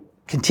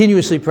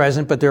continuously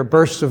present, but there are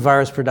bursts of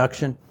virus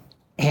production.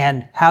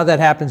 And how that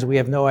happens, we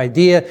have no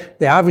idea.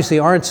 They obviously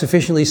aren't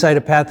sufficiently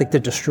cytopathic to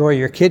destroy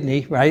your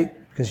kidney, right?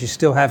 Because you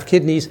still have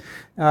kidneys.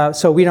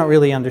 So we don't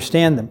really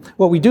understand them.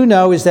 What we do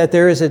know is that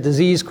there is a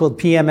disease called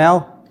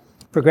PML,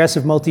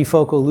 progressive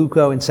multifocal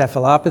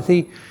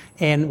leukoencephalopathy.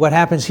 And what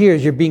happens here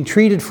is you're being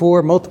treated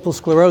for multiple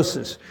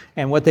sclerosis.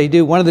 And what they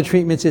do, one of the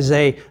treatments is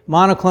a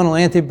monoclonal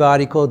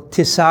antibody called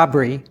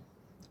Tisabri,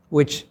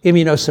 which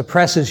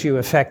immunosuppresses you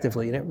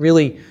effectively. And it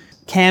really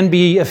can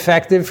be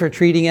effective for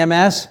treating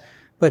MS,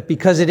 but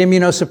because it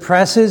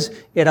immunosuppresses,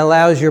 it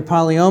allows your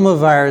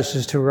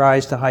polyomaviruses to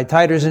rise to high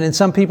titers. And in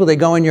some people, they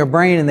go in your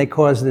brain and they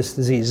cause this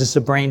disease. It's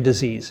a brain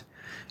disease.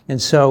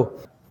 And so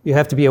you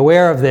have to be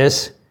aware of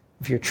this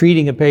if you're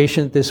treating a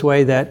patient this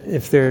way, that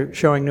if they're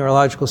showing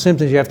neurological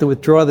symptoms, you have to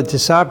withdraw the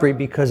Tisabri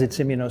because it's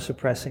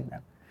immunosuppressing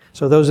them.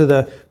 So those are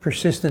the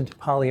persistent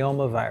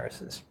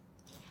polyomaviruses.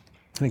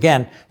 And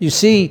again, you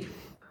see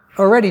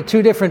already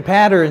two different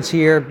patterns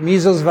here.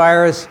 Measles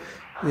virus,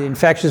 the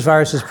infectious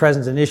virus is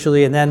present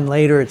initially, and then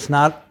later it's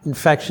not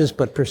infectious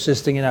but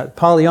persisting.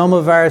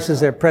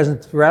 Polyomaviruses, they're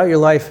present throughout your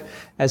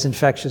life as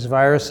infectious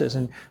viruses,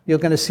 and you're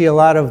going to see a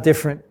lot of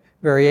different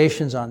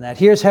variations on that.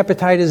 Here's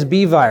hepatitis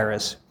B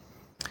virus.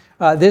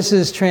 This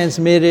is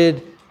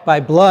transmitted by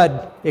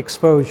blood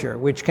exposure,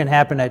 which can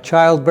happen at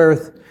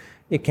childbirth.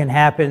 It can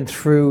happen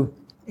through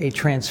a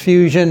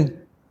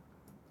transfusion.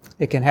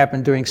 It can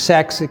happen during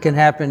sex. It can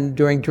happen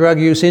during drug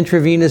use,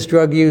 intravenous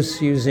drug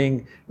use,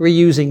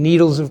 reusing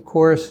needles, of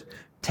course.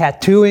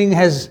 Tattooing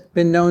has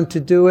been known to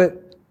do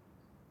it.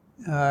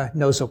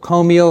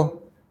 Nosocomial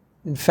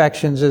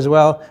infections as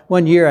well.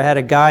 One year I had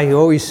a guy who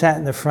always sat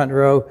in the front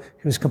row.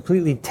 He was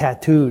completely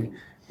tattooed.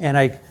 And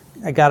I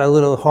got a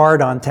little hard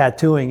on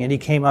tattooing, and he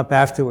came up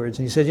afterwards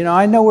and he said,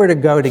 I know where to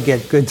go to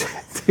get good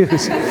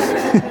tattoos.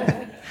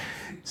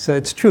 So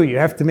it's true, you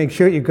have to make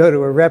sure you go to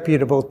a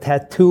reputable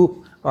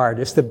tattoo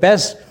artist. The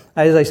best,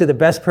 as I said, the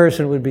best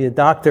person would be a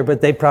doctor,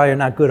 but they probably are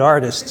not good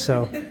artists,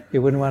 so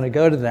you wouldn't want to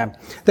go to them.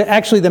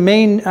 Actually, the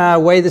main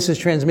way this is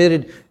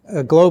transmitted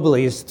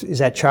globally is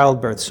at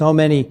childbirth. So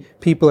many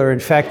people are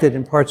infected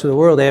in parts of the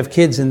world. They have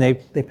kids and they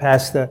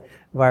pass the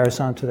virus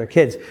on to their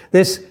kids.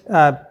 This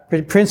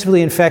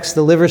principally infects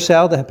the liver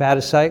cell, the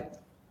hepatocyte,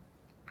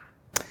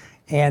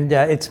 and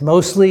it's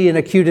mostly an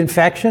acute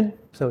infection.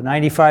 So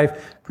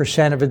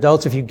 95% of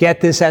adults, if you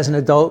get this as an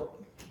adult,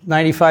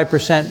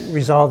 95%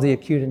 resolve the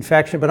acute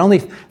infection, but only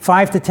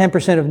 5 to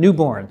 10% of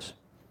newborns.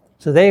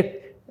 So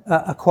they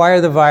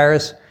acquire the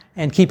virus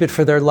and keep it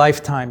for their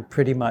lifetime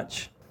pretty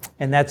much.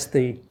 And that's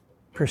the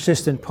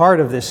persistent part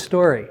of this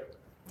story.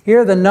 Here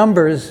are the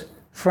numbers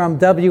from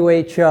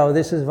WHO.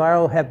 This is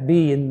viral hep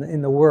B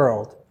in the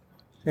world.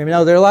 There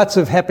are lots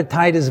of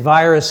hepatitis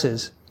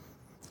viruses.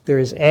 There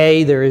is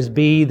A, there is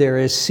B, there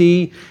is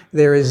C,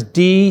 there is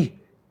D,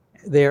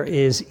 there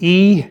is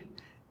E,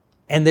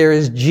 and there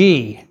is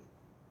G.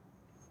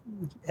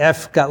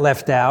 F got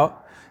left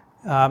out.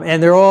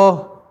 And they're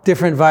all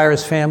different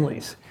virus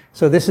families.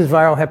 So this is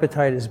viral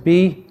hepatitis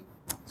B.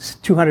 It's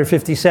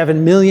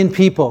 257 million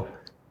people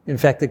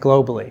infected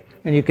globally.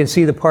 And you can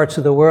see the parts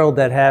of the world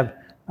that have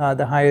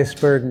the highest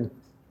burden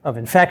of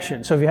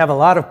infection. So if you have a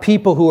lot of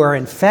people who are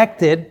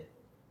infected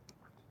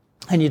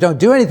and you don't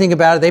do anything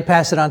about it, they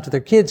pass it on to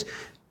their kids,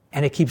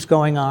 and it keeps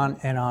going on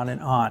and on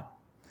and on.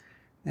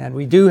 And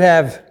we do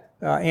have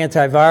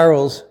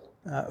antivirals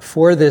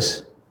for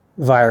this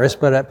virus,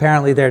 but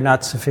apparently they're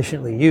not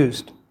sufficiently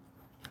used.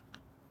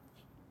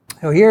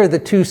 So here are the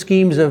two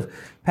schemes of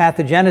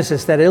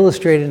pathogenesis that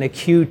illustrate an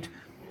acute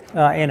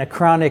and a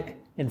chronic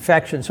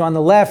infection. So on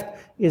the left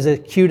is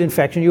acute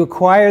infection. You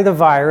acquire the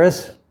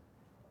virus,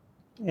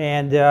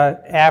 and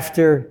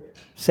after,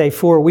 say,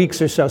 4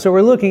 weeks or so. So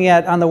we're looking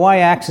at, on the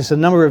y-axis, a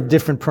number of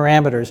different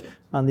parameters.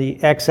 On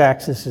the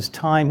x-axis is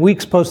time,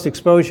 weeks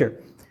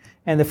post-exposure.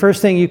 And the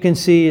first thing you can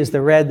see is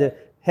the red, the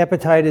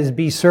hepatitis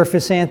B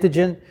surface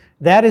antigen.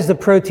 That is the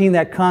protein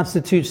that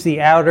constitutes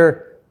the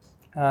outer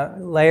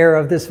layer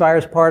of this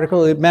virus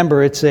particle.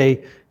 Remember, it's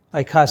a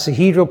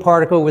icosahedral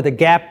particle with a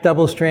gapped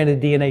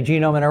double-stranded DNA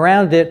genome, and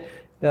around it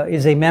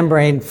is a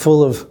membrane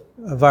full of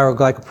viral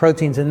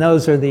glycoproteins, and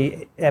those are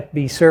the hep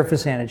B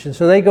surface antigens.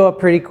 So they go up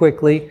pretty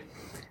quickly,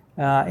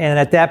 and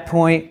at that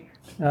point,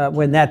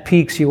 when that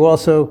peaks, you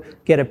also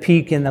get a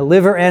peak in the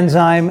liver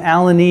enzyme,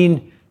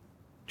 alanine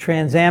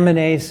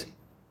transaminase.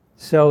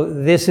 So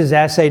this is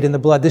assayed in the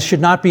blood. This should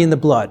not be in the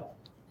blood.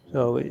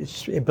 So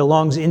it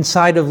belongs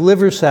inside of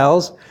liver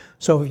cells.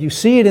 So if you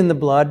see it in the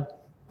blood,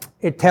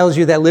 it tells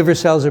you that liver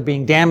cells are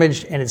being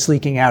damaged and it's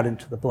leaking out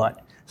into the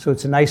blood. So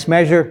it's a nice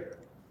measure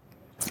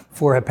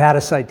for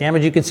hepatocyte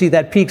damage. You can see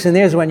that peaks, and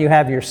there's when you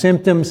have your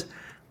symptoms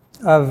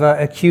of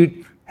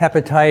acute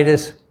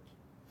hepatitis,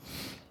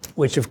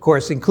 which of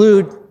course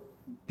include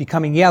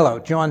becoming yellow,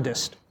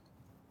 jaundiced.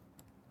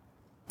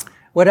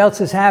 What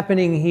else is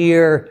happening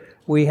here?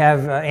 We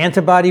have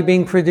antibody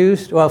being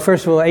produced. Well,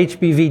 first of all,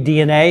 HBV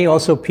DNA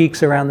also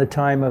peaks around the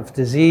time of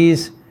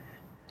disease.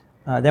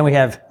 Then we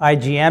have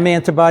IgM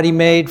antibody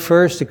made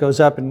first. It goes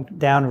up and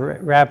down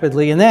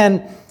rapidly. And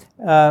then,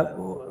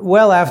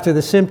 well after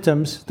the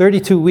symptoms,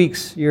 32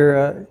 weeks,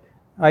 your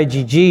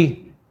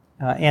IgG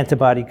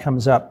antibody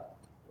comes up.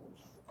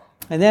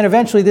 And then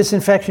eventually this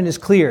infection is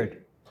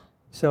cleared.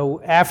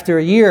 So after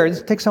a year,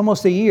 it takes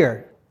almost a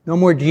year. No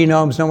more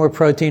genomes, no more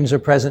proteins are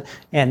present.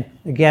 And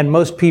again,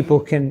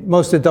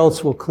 most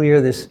adults will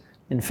clear this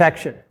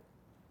infection.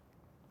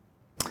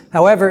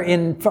 However,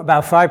 in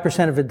about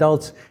 5% of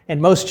adults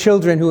and most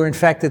children who are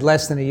infected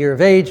less than a year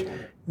of age,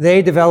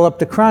 they develop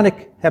the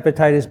chronic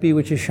hepatitis B,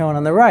 which is shown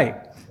on the right.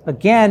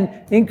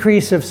 Again,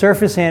 increase of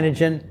surface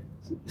antigen,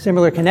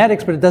 similar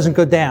kinetics, but it doesn't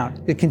go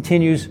down. It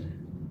continues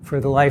for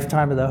the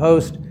lifetime of the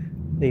host.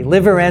 The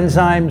liver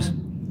enzymes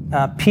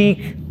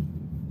peak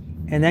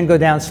and then go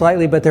down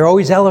slightly, but they're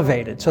always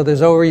elevated. So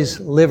there's always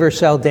liver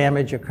cell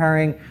damage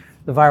occurring.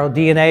 The viral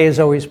DNA is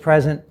always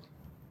present.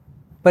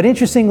 But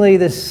interestingly,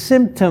 the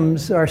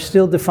symptoms are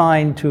still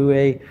defined to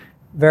a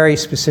very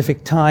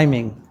specific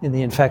timing in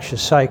the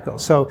infectious cycle.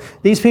 So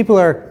these people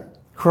are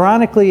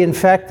chronically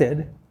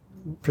infected,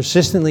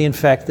 persistently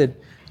infected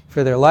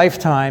for their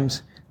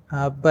lifetimes,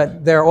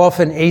 but they're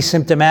often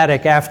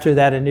asymptomatic after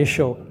that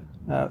initial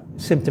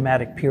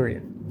symptomatic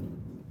period.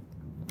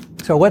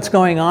 So what's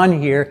going on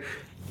here?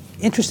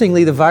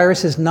 Interestingly, the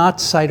virus is not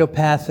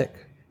cytopathic.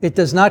 It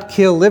does not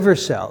kill liver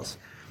cells.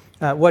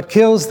 What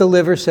kills the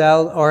liver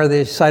cell are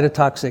the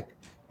cytotoxic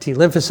T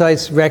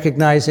lymphocytes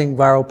recognizing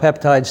viral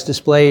peptides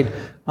displayed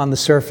on the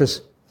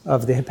surface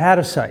of the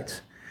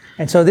hepatocytes.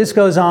 And so this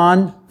goes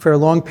on for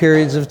long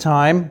periods of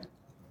time.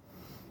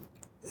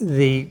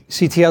 The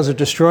CTLs are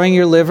destroying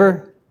your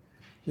liver.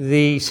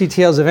 The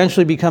CTLs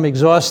eventually become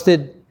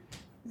exhausted,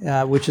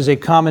 which is a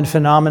common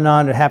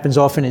phenomenon. It happens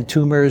often in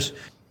tumors.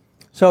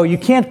 So you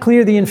can't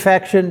clear the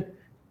infection,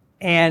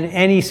 and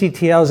any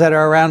CTLs that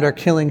are around are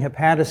killing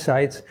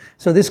hepatocytes.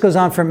 So this goes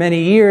on for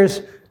many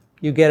years.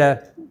 You get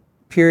a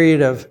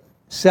period of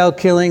cell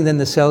killing, then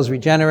the cells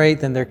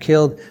regenerate, then they're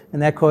killed,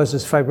 and that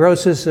causes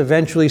fibrosis,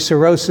 eventually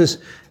cirrhosis,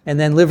 and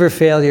then liver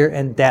failure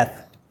and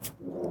death.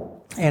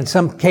 In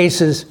some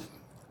cases,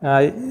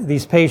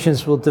 these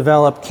patients will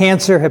develop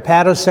cancer,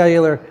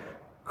 hepatocellular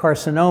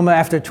carcinoma,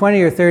 after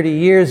 20 or 30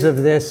 years of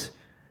this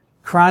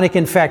chronic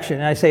infection.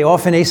 And I say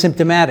often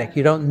asymptomatic.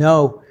 You don't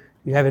know,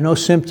 you have no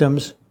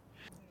symptoms.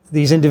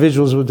 These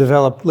individuals will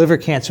develop liver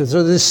cancer.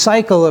 So this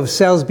cycle of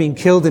cells being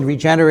killed and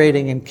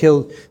regenerating and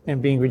killed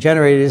and being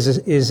regenerated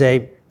is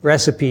a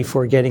recipe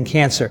for getting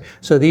cancer.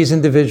 So these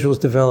individuals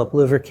develop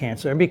liver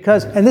cancer.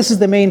 And this is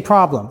the main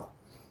problem,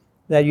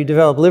 that you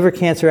develop liver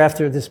cancer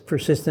after this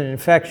persistent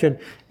infection.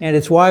 And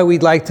it's why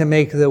we'd like to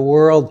make the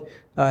world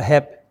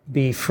Hep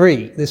B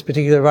free. This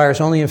particular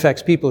virus only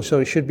infects people, so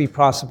it should be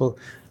possible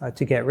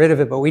to get rid of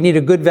it. But we need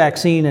a good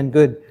vaccine and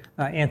good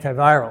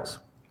antivirals.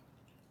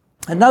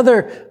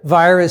 Another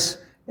virus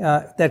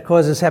that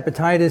causes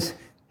hepatitis,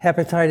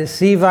 hepatitis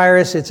C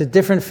virus. It's a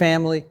different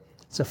family.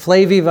 It's a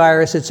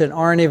flavivirus. It's an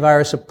RNA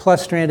virus, a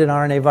plus-stranded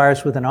RNA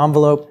virus with an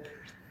envelope.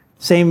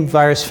 Same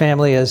virus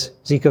family as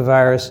Zika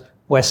virus,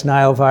 West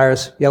Nile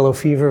virus, yellow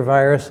fever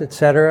virus,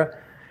 etc.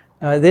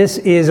 This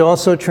is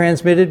also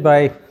transmitted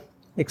by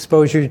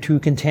exposure to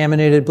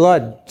contaminated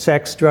blood,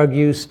 sex, drug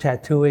use,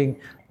 tattooing,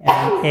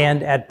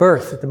 and at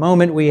birth. At the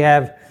moment, we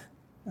have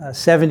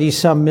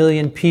 70-some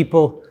million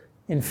people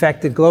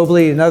infected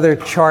globally. Another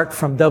chart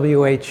from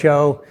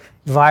WHO,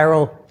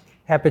 viral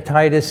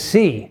hepatitis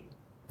C.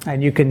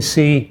 And you can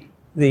see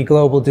the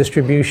global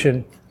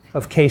distribution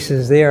of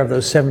cases there of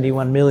those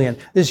 71 million.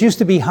 This used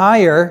to be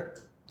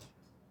higher,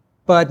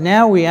 but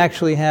now we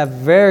actually have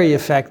very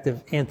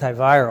effective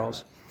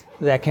antivirals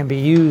that can be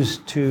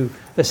used to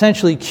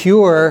essentially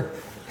cure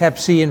Hep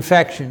C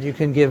infection. You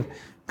can give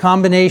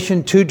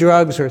combination 2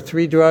 drugs or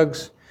 3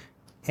 drugs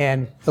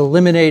and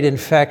eliminate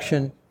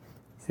infection.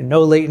 There's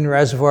no latent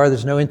reservoir,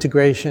 there's no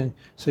integration,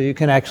 so you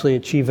can actually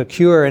achieve a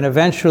cure. And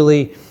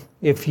eventually,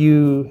 if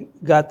you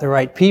got the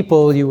right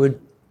people, you would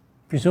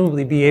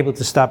presumably be able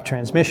to stop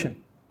transmission.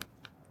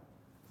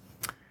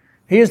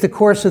 Here's the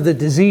course of the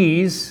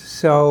disease.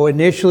 So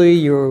initially,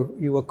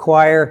 you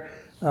acquire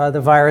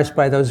the virus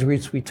by those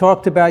routes we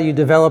talked about. You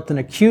developed an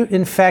acute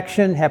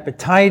infection,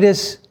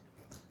 hepatitis,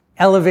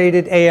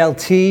 elevated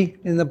ALT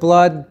in the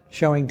blood,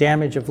 showing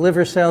damage of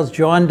liver cells,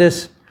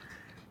 jaundice.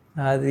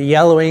 The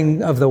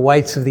yellowing of the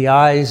whites of the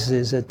eyes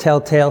is a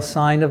telltale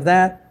sign of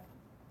that.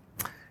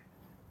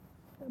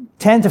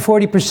 10 to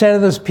 40%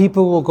 of those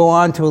people will go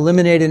on to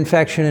eliminate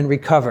infection and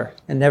recover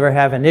and never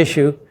have an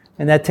issue,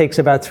 and that takes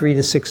about 3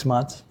 to 6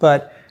 months.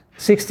 But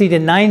 60 to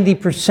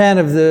 90%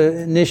 of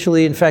the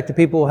initially infected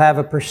people will have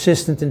a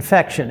persistent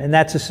infection, and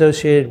that's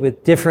associated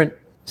with different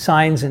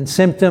signs and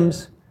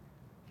symptoms.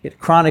 You get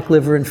chronic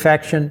liver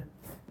infection,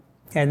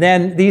 and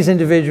then these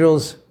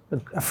individuals,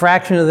 a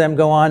fraction of them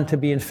go on to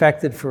be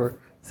infected for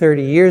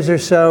 30 years or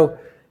so.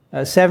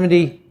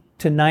 70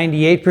 to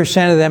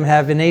 98% of them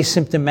have an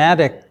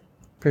asymptomatic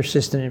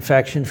persistent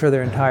infection for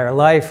their entire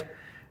life.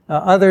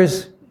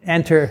 Others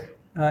enter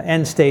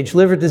end-stage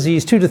liver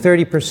disease. 2 to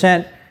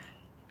 30%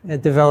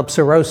 develop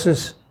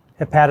cirrhosis,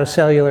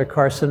 hepatocellular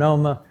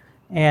carcinoma,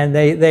 and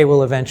they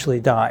will eventually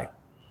die.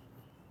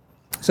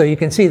 So you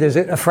can see there's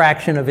a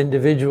fraction of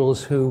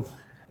individuals who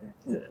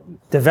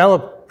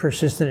develop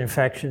persistent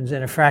infections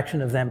and a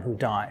fraction of them who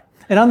die.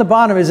 And on the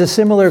bottom is a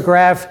similar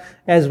graph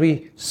as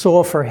we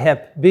saw for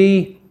Hep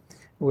B.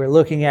 We're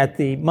looking at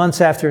the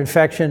months after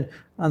infection.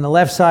 On the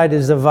left side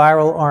is the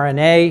viral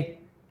RNA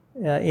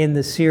in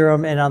the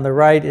serum, and on the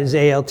right is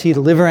ALT, the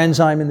liver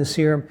enzyme in the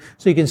serum.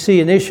 So you can see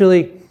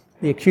initially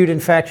the acute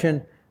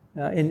infection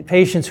in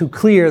patients who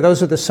clear,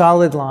 those are the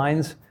solid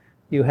lines.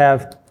 You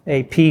have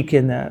a peak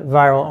in the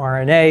viral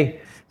RNA.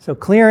 So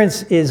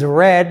clearance is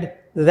red.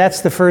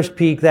 That's the first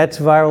peak. That's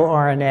viral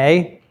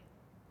RNA.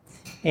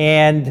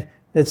 And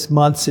it's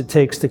months it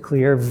takes to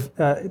clear.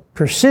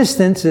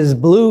 Persistence is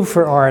blue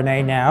for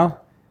RNA now.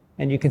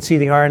 And you can see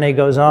the RNA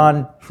goes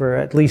on for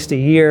at least a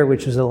year,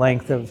 which is the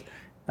length of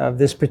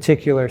this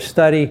particular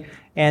study.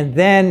 And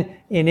then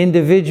in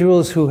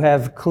individuals who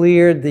have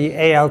cleared,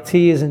 the ALT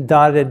is in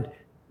dotted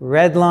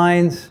red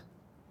lines.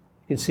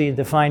 You can see a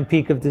defined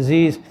peak of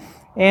disease.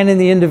 And in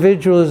the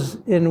individuals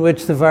in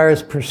which the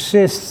virus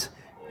persists,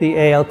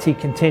 the ALT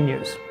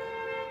continues.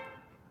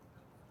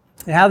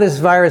 And how this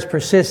virus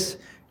persists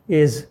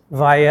is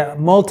via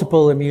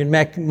multiple immune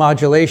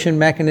modulation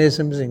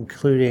mechanisms,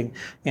 including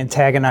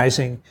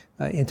antagonizing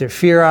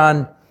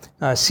interferon,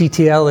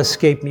 CTL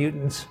escape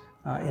mutants,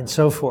 and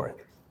so forth.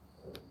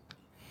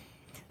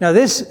 Now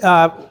this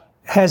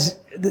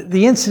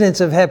the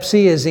incidence of Hep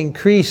C has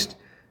increased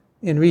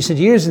in recent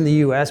years in the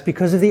US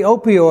because of the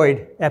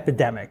opioid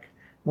epidemic.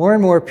 More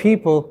and more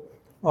people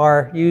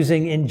are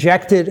using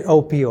injected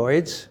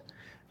opioids.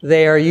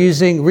 They are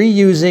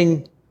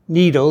reusing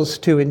needles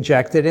to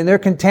inject it, and they're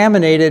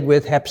contaminated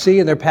with Hep C,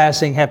 and they're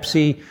passing Hep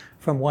C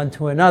from one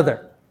to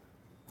another.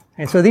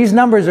 And so these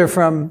numbers are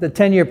from the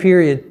 10-year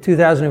period,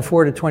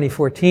 2004 to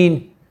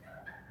 2014.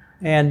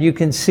 And you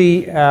can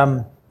see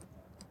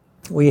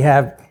we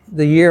have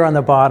the year on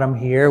the bottom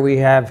here. We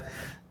have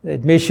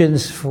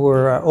admissions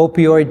for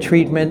opioid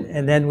treatment,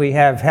 and then we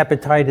have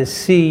hepatitis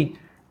C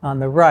on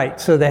the right.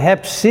 So the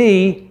Hep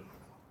C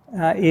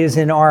is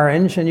in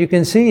orange, and you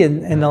can see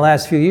in the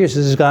last few years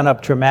this has gone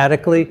up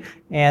dramatically,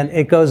 and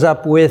it goes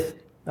up with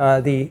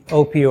the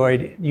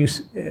opioid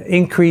use,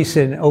 increase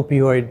in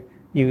opioid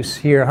use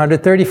here,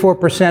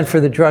 134%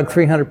 for the drug,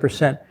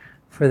 300%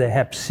 for the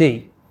Hep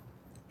C.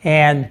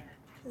 And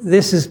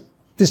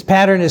this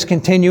pattern is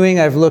continuing.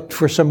 I've looked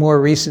for some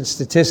more recent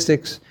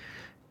statistics.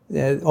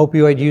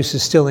 Opioid use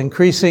is still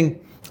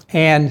increasing,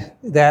 and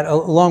that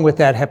along with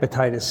that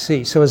hepatitis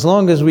C. So as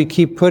long as we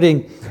keep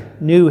putting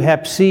new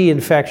Hep C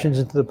infections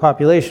into the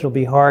population, it'll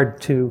be hard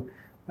to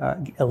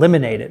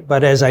eliminate it.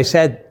 But as I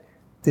said,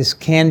 this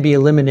can be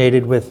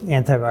eliminated with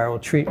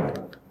antiviral treatment.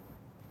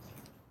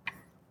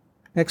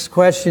 Next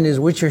question is,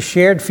 which are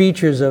shared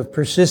features of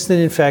persistent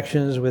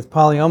infections with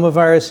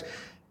polyomavirus,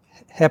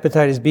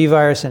 hepatitis B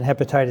virus, and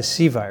hepatitis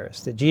C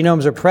virus? The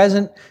genomes are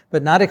present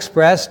but not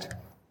expressed.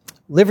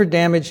 Liver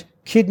damage,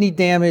 kidney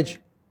damage,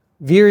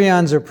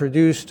 virions are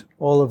produced,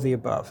 all of the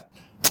above.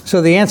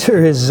 So the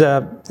answer is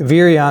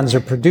virions are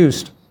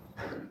produced.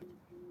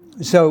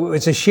 So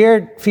it's a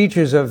shared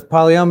features of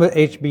polyoma,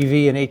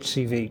 HBV, and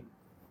HCV.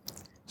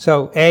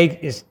 So A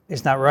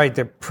is not right.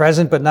 They're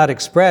present but not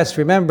expressed.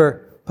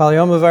 Remember,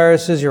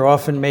 polyomaviruses, you're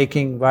often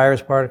making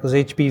virus particles.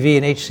 HBV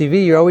and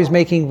HCV, you're always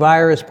making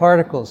virus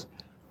particles.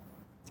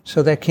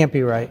 So that can't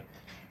be right.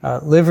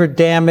 Liver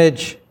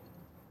damage,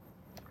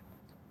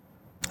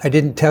 I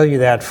didn't tell you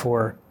that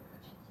for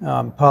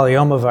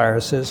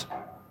polyomaviruses.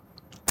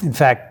 In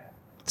fact,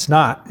 it's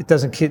not. It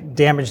doesn't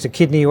damage the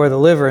kidney or the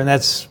liver, and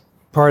that's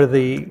part of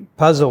the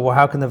puzzle. Well,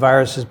 how can the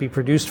viruses be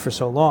produced for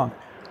so long?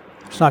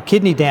 It's not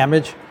kidney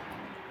damage,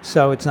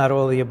 so it's not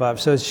all of the above.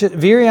 So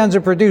virions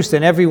are produced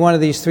in every one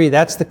of these three.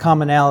 That's the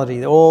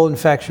commonality. All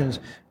infections,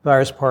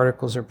 virus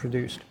particles are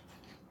produced.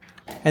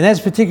 And that's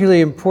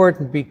particularly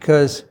important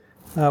because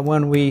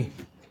when we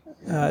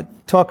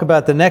talk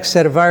about the next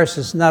set of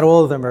viruses, not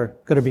all of them are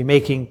going to be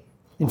making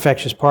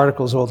infectious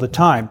particles all the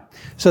time.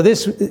 So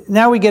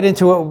now we get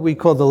into what we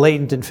call the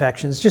latent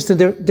infections, just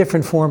a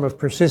different form of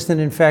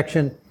persistent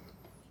infection,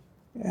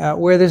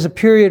 where there's a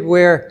period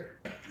where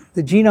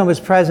the genome is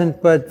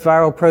present, but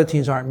viral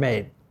proteins aren't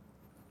made.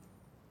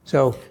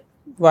 So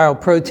viral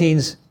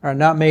proteins are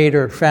not made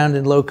or found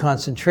in low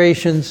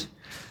concentrations,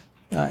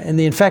 and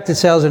the infected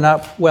cells are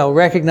not well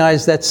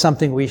recognized. That's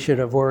something we should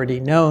have already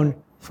known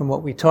from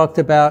what we talked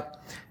about.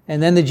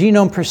 And then the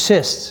genome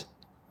persists.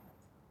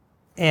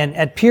 And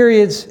at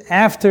periods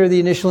after the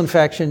initial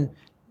infection,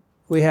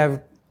 we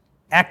have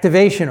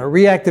activation or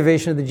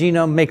reactivation of the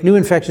genome, make new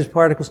infectious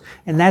particles,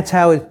 and that's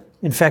how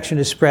infection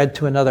is spread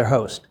to another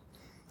host.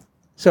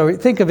 So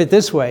think of it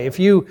this way.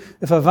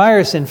 If a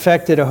virus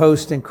infected a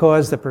host and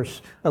caused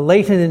a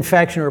latent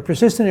infection or a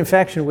persistent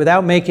infection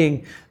without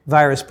making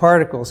virus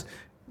particles,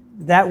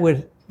 that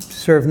would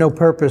serve no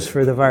purpose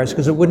for the virus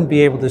because it wouldn't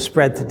be able to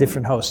spread to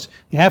different hosts.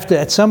 You have to,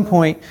 at some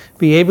point,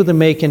 be able to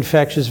make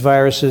infectious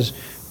viruses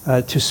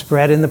to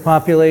spread in the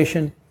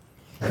population.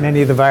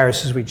 Many of the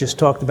viruses we just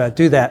talked about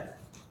do that.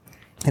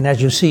 And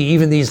as you see,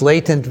 even these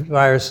latent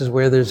viruses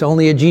where there's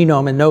only a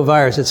genome and no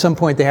virus, at some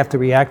point they have to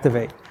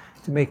reactivate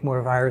to make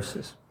more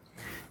viruses.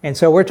 And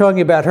so we're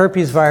talking about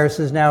herpes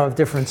viruses now of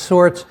different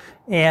sorts.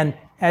 And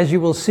as you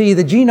will see,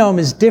 the genome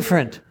is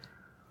different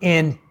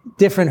in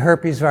different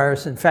herpes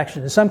virus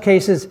infections. In some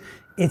cases,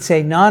 it's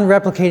a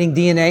non-replicating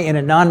DNA in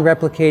a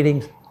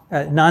non-replicating,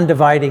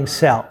 non-dividing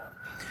cell.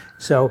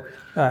 So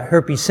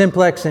herpes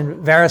simplex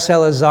and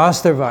varicella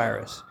zoster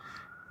virus.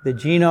 The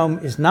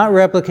genome is not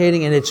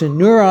replicating, and it's in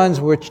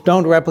neurons which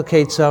don't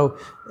replicate, so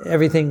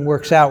everything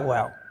works out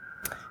well.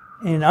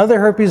 In other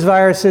herpes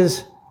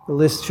viruses, the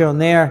list shown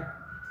there,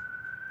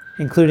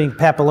 including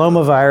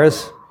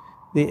papillomavirus,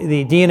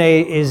 the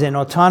DNA is an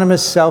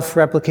autonomous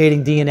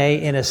self-replicating DNA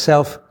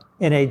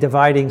in a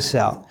dividing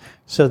cell.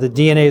 So the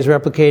DNA is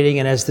replicating,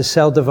 and as the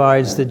cell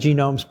divides, the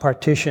genomes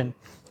partition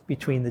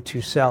between the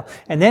two cells.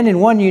 And then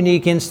in one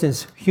unique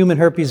instance, human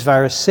herpes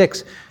virus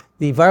 6,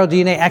 the viral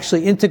DNA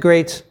actually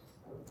integrates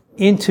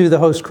into the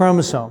host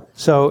chromosome.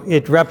 So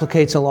it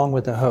replicates along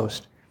with the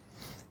host.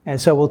 And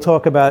so we'll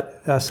talk about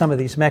some of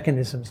these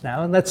mechanisms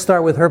now. And let's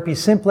start with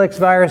herpes simplex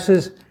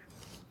viruses.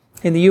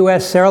 In the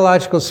US,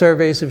 serological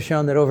surveys have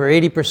shown that over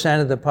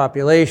 80% of the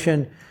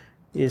population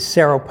is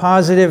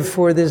seropositive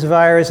for this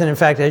virus. And in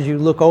fact, as you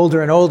look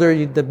older and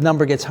older, the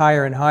number gets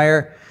higher and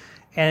higher.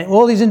 And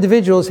all these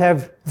individuals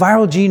have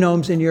viral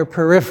genomes in your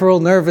peripheral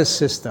nervous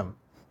system.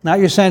 Not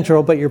your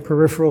central, but your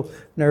peripheral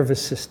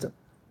nervous system.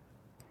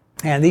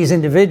 And these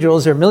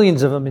individuals, there are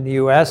millions of them in the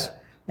US,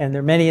 and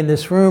there are many in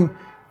this room,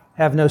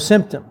 have no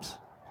symptoms.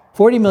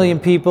 40 million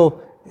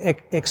people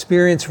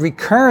experience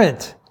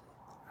recurrent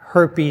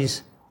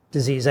herpes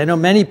disease. I know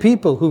many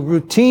people who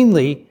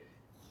routinely,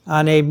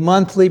 on a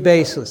monthly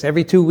basis,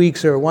 every 2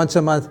 weeks or once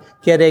a month,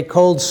 get a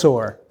cold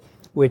sore,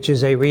 which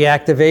is a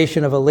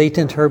reactivation of a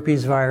latent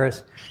herpes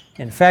virus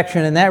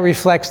infection, and that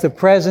reflects the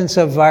presence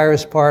of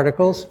virus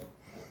particles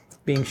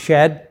being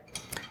shed.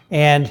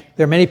 And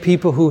there are many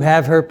people who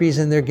have herpes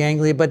in their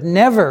ganglia but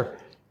never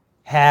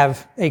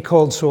have a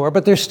cold sore,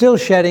 but they're still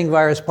shedding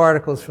virus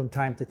particles from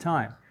time to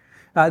time.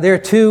 There are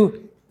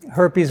two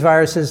herpes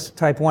viruses,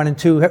 type 1 and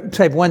 2.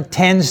 Type 1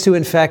 tends to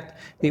infect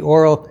the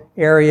oral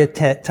area.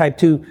 Type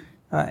 2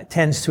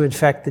 tends to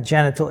infect the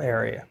genital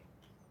area.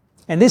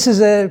 And this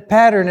is a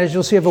pattern, as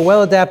you'll see, of a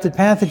well-adapted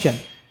pathogen.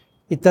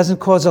 It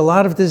doesn't cause a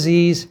lot of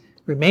disease,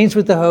 remains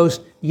with the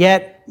host,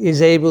 yet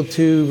is able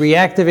to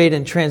reactivate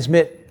and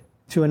transmit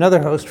to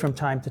another host from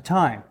time to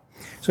time.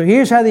 So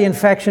here's how the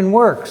infection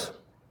works.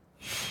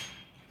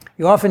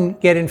 You often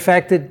get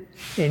infected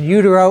in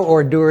utero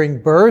or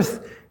during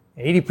birth.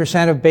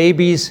 80% of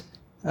babies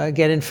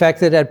get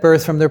infected at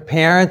birth from their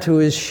parent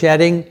who is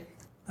shedding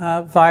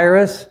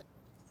virus.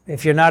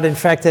 If you're not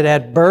infected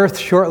at birth,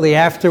 shortly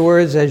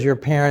afterwards, as your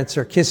parents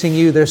are kissing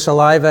you, their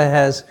saliva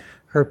has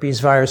herpes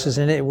viruses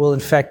in it. It will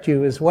infect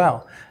you as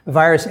well. The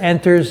virus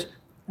enters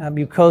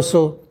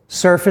mucosal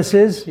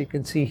surfaces. You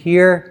can see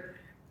here.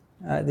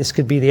 This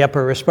could be the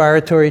upper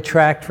respiratory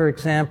tract, for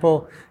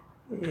example.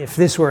 If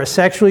this were a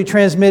sexually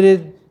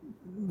transmitted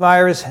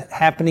virus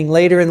happening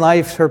later in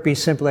life,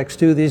 herpes simplex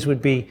 2, these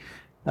would be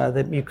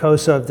the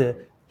mucosa of the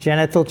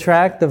genital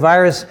tract. The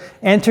virus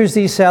enters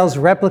these cells,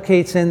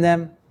 replicates in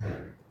them,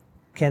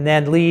 can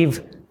then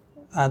leave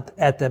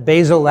at the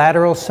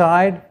basolateral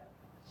side,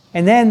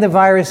 and then the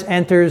virus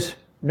enters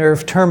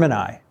nerve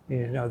termini.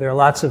 You know, there are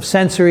lots of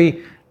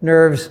sensory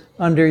nerves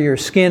under your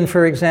skin,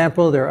 for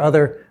example. There are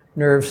other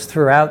nerves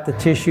throughout the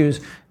tissues.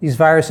 These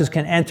viruses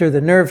can enter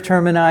the nerve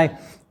termini.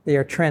 They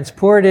are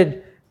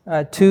transported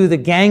to the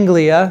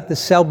ganglia, the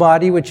cell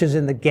body, which is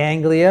in the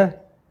ganglia,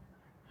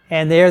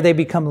 and there they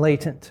become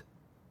latent.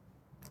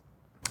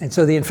 And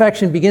so the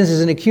infection begins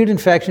as an acute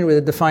infection with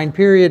a defined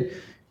period,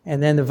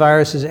 and then the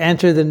viruses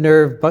enter the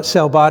nerve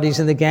cell bodies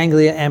in the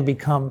ganglia and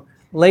become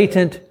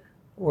latent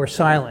or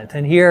silent.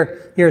 And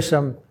here's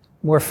some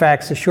more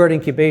facts. The short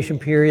incubation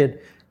period.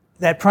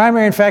 That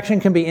primary infection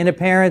can be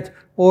inapparent,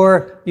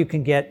 or you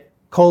can get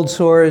cold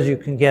sores, you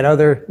can get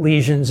other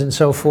lesions and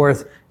so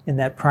forth in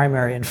that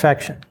primary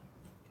infection.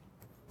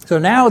 So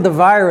now the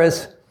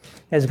virus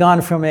has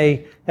gone from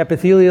a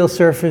epithelial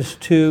surface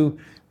to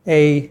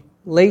a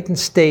latent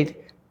state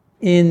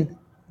in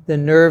the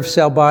nerve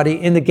cell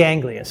body in the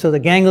ganglia. So the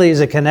ganglia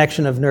is a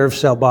connection of nerve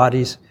cell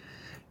bodies,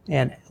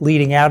 and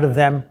leading out of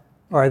them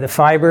are the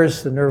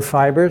fibers, the nerve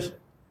fibers.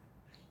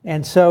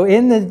 And so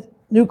in the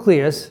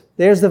nucleus,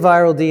 there's the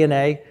viral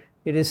DNA.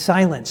 It is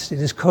silenced. It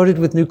is coated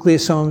with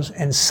nucleosomes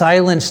and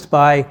silenced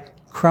by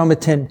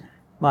chromatin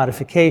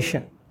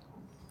modification.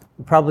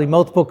 Probably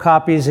multiple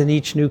copies in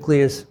each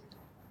nucleus,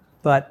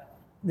 but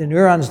the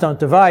neurons don't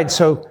divide,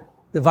 so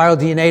the viral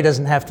DNA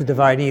doesn't have to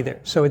divide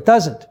either. So it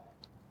doesn't.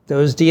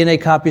 Those DNA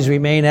copies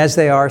remain as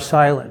they are,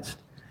 silenced.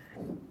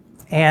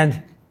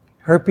 And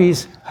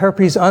herpes,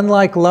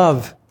 unlike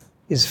love,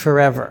 is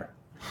forever.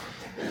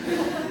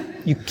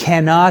 You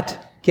cannot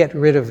get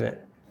rid of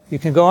it. You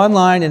can go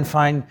online and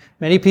find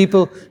many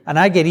people, and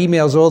I get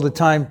emails all the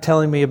time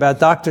telling me about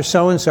Dr.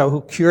 So-and-so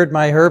who cured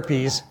my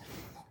herpes.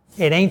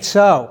 It ain't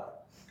so.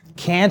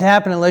 Can't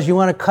happen unless you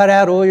want to cut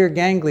out all your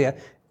ganglia.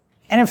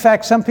 And in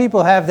fact, some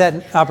people have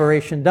that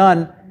operation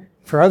done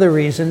for other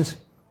reasons,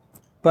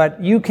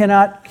 but you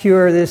cannot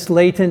cure this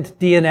latent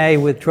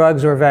DNA with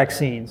drugs or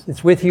vaccines.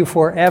 It's with you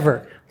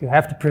forever. You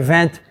have to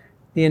prevent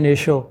the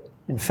initial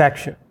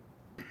infection.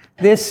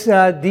 This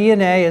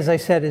DNA, as I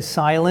said, is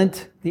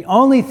silent. The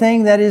only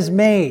thing that is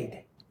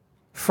made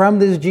from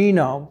this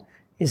genome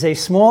is a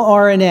small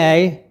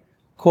RNA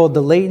called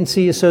the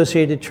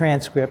latency-associated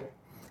transcript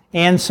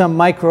and some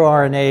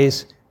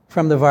microRNAs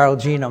from the viral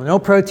genome. No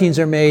proteins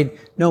are made,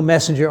 no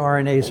messenger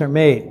RNAs are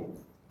made.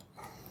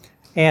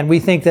 And we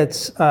think that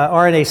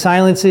RNA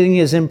silencing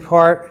is in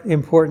part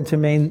important to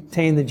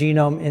maintain the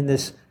genome in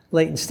this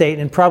latent state,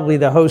 and probably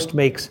the host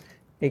makes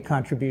a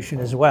contribution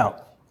as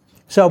well.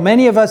 So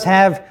many of us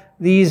have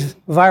these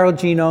viral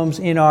genomes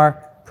in our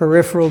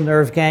peripheral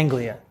nerve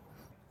ganglia.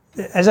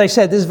 As I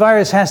said, this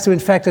virus has to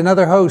infect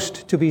another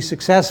host to be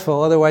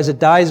successful, otherwise it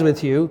dies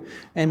with you,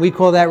 and we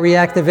call that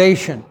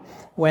reactivation,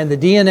 when the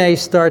DNA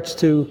starts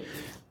to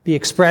be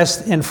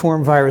expressed and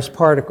form virus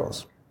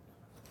particles.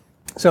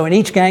 So in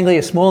each ganglia,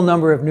 a small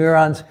number of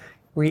neurons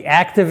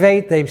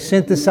reactivate. They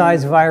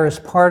synthesize virus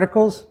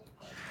particles.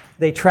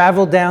 They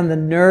travel down the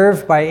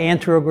nerve by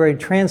anterograde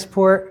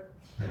transport.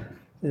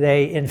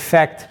 They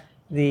infect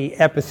the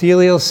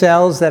epithelial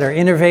cells that are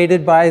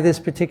innervated by this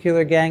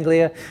particular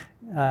ganglia.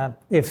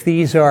 If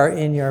these are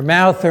in your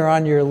mouth or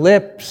on your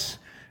lips,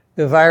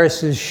 the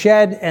virus is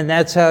shed, and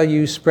that's how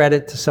you spread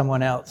it to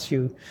someone else.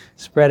 You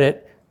spread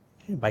it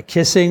by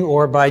kissing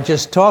or by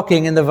just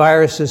talking, and the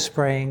virus is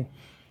spraying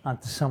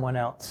onto someone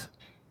else.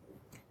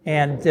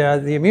 And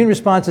the immune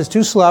response is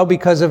too slow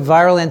because of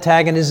viral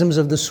antagonisms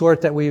of the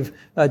sort that we've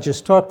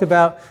just talked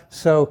about.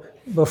 So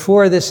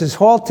before this is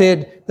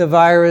halted, the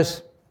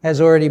virus has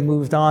already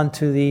moved on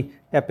to the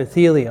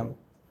epithelium.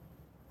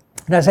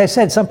 And as I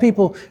said, some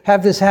people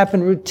have this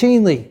happen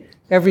routinely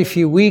every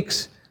few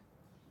weeks,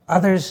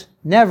 others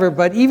never.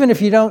 But even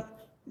if you don't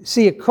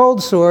see a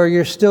cold sore,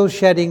 you're still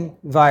shedding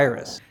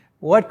virus.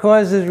 What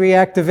causes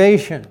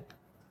reactivation?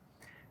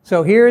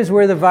 So here's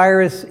where the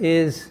virus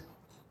is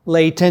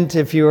latent.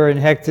 If you are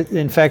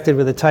infected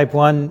with a type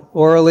 1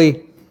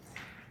 orally,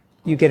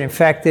 you get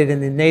infected in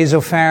the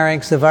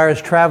nasopharynx. The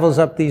virus travels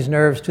up these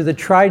nerves to the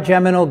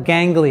trigeminal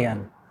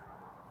ganglion.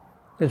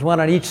 There's one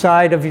on each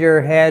side of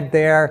your head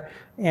there,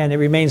 and it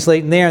remains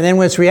latent there. And then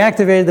when it's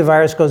reactivated, the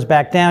virus goes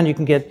back down. You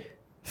can get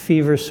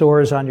fever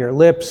sores on your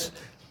lips,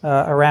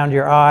 around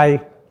your eye.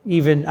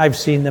 Even I've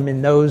seen them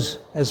in nose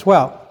as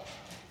well.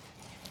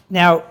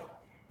 Now,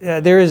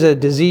 there is a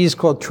disease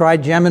called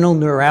trigeminal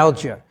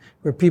neuralgia,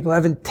 where people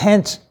have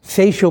intense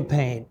facial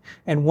pain.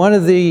 And one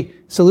of the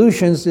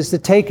solutions is to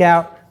take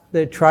out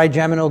the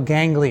trigeminal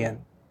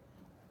ganglion.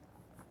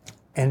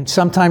 And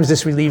sometimes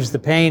this relieves the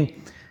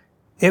pain.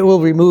 It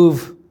will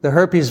remove the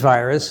herpes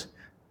virus.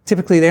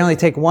 Typically, they only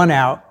take one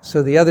out,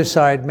 so the other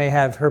side may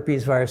have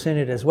herpes virus in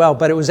it as well.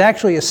 But it was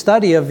actually a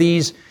study of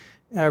these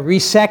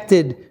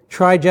resected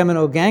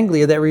trigeminal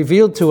ganglia that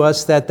revealed to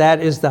us that that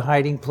is the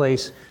hiding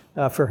place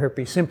for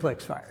herpes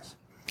simplex virus.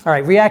 All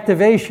right,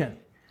 reactivation.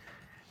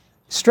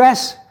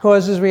 Stress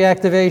causes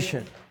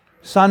reactivation.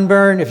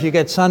 Sunburn, if you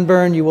get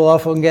sunburn, you will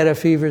often get a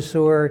fever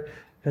sore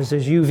because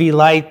there's UV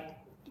light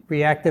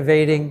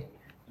reactivating.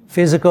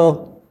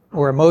 Physical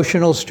or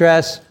emotional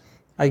stress.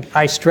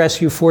 I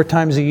stress you 4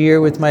 times a year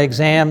with my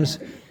exams.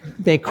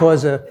 They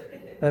cause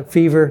a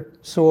fever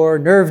sore.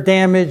 Nerve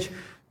damage,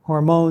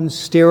 hormones,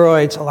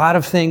 steroids, a lot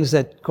of things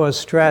that cause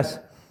stress.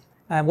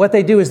 And what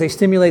they do is they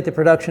stimulate the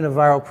production of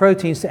viral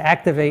proteins to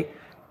activate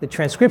the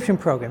transcription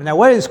program. Now,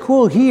 what is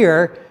cool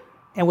here,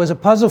 and was a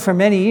puzzle for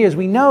many years,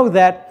 we know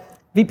that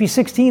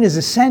VP16 is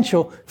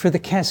essential for the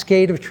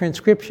cascade of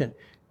transcription.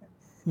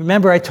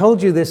 Remember, I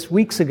told you this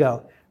weeks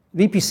ago.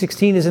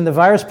 VP16 is in the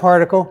virus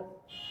particle.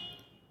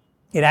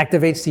 It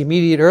activates the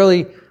immediate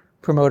early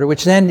promoter,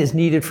 which then is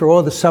needed for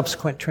all the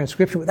subsequent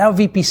transcription. Without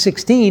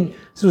VP16,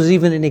 this was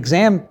even an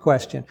exam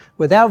question.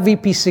 Without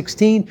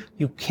VP16,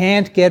 you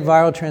can't get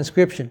viral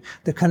transcription.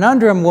 The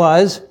conundrum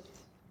was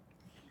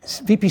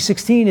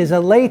VP16 is a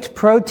late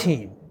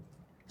protein.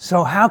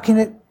 So how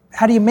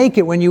do you make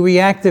it when you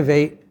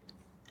reactivate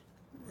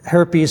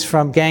herpes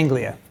from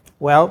ganglia?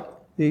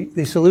 Well,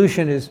 the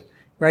solution is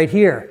right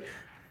here.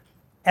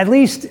 At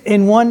least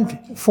in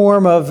one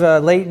form of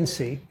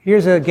latency.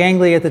 Here's a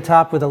ganglia at the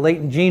top with a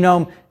latent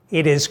genome.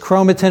 It is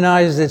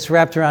chromatinized, it's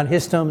wrapped around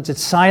histones,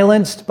 it's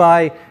silenced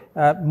by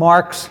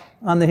marks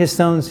on the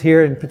histones,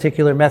 here in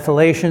particular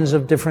methylations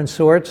of different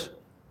sorts.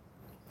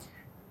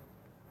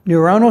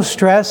 Neuronal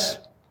stress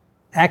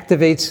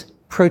activates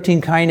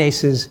protein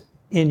kinases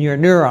in your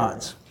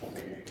neurons.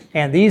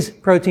 And these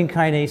protein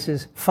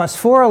kinases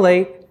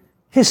phosphorylate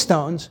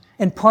histones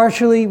and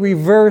partially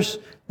reverse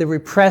the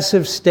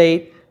repressive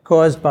state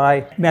caused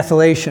by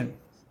methylation.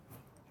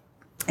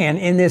 And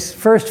in this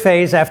first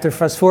phase, after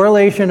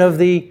phosphorylation of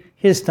the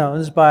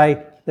histones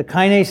by the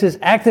kinases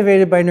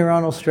activated by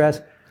neuronal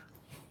stress,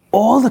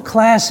 all the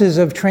classes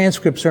of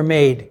transcripts are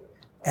made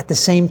at the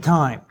same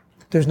time.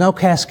 There's no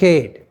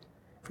cascade.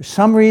 For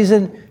some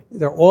reason,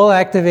 they're all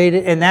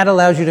activated, and that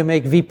allows you to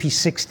make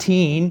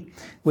VP16,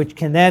 which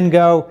can then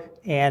go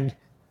and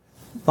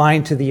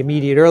bind to the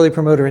immediate early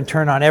promoter and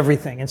turn on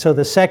everything. And so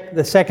the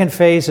second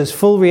phase is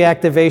full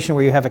reactivation,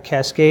 where you have a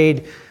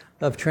cascade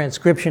of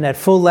transcription at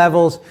full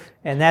levels,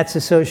 and that's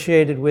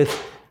associated with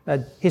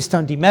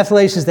histone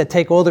demethylases that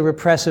take all the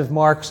repressive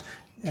marks,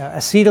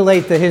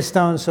 acetylate the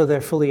histones so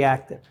they're fully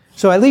active.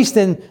 So at least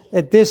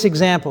at this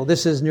example,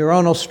 this is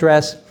neuronal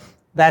stress.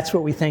 That's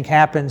what we think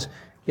happens.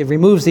 It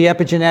removes the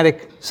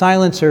epigenetic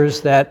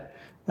silencers that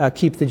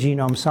keep the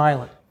genome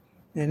silent.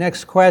 The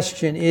next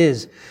question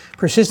is,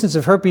 persistence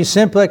of herpes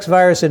simplex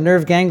virus in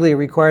nerve ganglia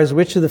requires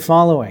which of the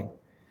following?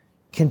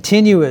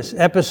 Continuous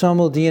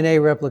episomal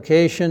DNA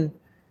replication,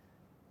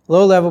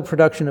 low-level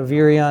production of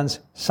virions,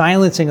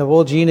 silencing of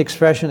all gene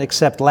expression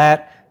except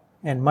LAT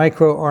and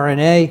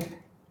microRNA,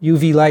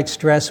 UV light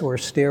stress, or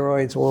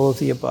steroids, all of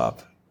the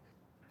above.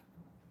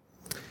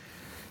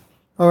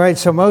 All right,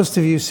 so most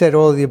of you said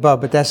all of the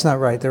above, but that's not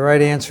right. The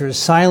right answer is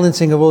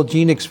silencing of all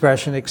gene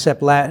expression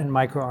except LAT and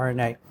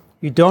microRNA.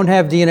 You don't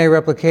have DNA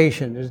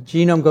replication. The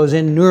genome goes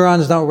in,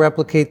 neurons don't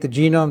replicate, the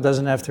genome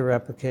doesn't have to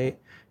replicate.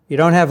 You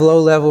don't have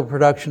low-level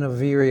production of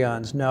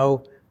virions.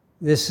 No,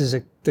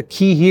 the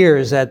key here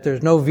is that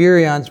there's no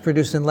virions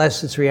produced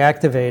unless it's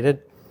reactivated.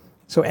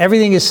 So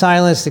everything is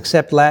silenced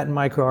except LAT and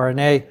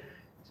microRNA.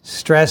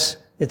 Stress,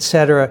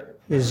 etc.,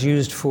 is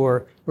used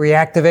for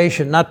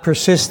reactivation, not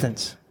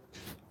persistence.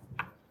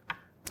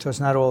 So it's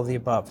not all of the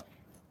above.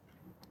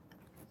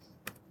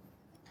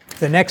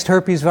 The next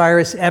herpes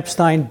virus,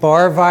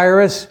 Epstein-Barr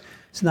virus.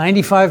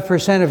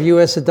 95% of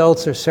US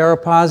adults are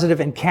seropositive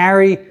and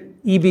carry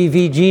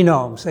EBV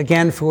genomes,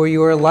 again, for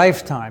your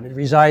lifetime. It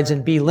resides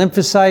in B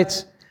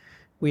lymphocytes.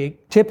 We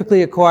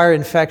typically acquire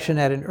infection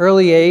at an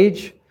early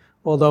age,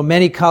 although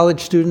many college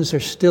students are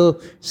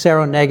still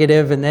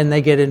seronegative, and then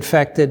they get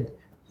infected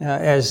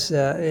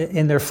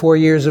in their 4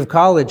 years of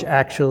college,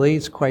 actually.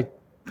 It's quite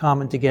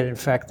common to get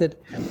infected.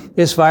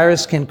 This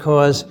virus can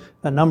cause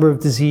a number of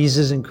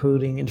diseases,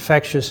 including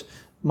infectious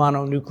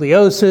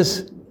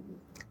mononucleosis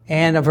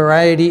and a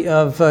variety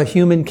of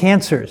human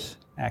cancers,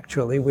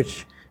 actually,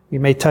 which we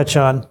may touch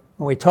on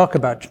when we talk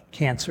about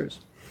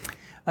cancers.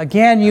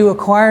 Again, you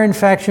acquire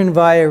infection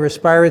via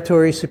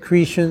respiratory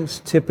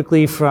secretions,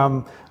 typically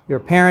from your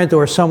parent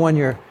or someone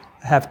you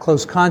have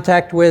close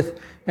contact with,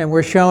 and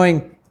we're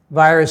showing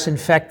virus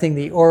infecting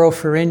the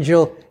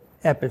oropharyngeal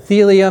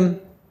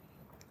epithelium.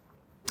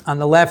 On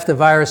the left, the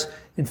virus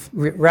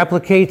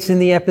replicates in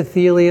the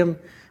epithelium,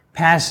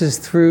 passes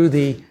through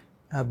the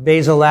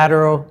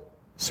basolateral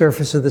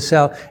surface of the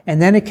cell,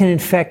 and then it can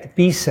infect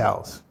B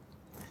cells.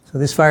 So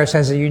this virus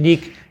has a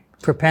unique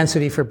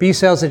propensity for B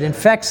cells. It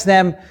infects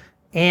them,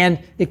 and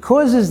it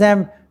causes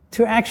them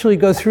to actually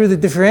go through the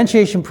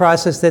differentiation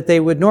process that they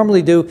would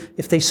normally do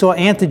if they saw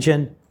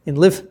antigen in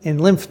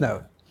lymph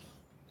node.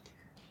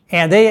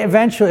 And they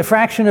eventually, a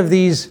fraction of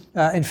these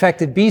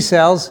infected B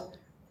cells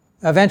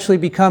eventually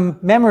become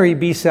memory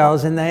B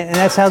cells, and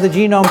that's how the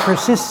genome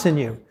persists in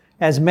you,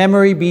 as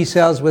memory B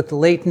cells with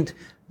latent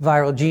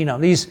viral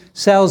genome. These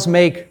cells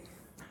make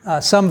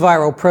some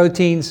viral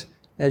proteins.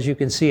 As you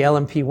can see,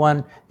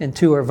 LMP1 and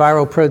 2 are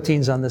viral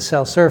proteins on the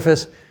cell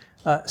surface.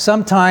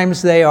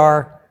 Sometimes they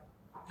are,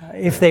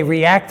 if they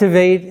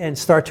reactivate and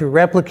start to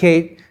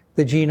replicate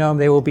the genome,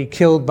 they will be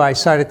killed by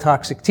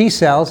cytotoxic T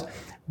cells.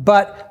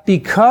 But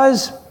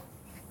because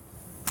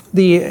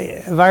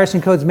the virus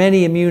encodes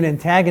many immune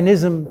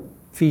antagonism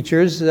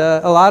features,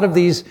 a lot of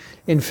these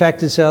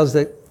infected cells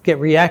that get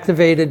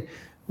reactivated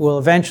will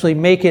eventually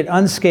make it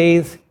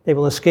unscathed. They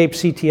will escape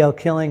CTL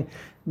killing,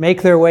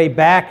 make their way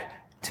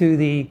back to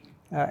the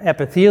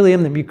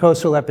epithelium, the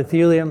mucosal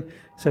epithelium.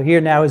 So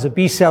here now is a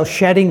B cell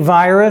shedding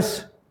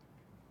virus.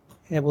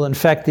 It will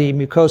infect the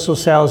mucosal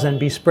cells and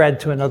be spread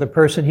to another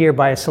person here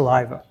by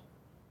saliva.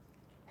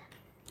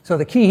 So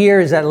the key here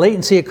is that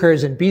latency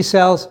occurs in B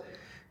cells.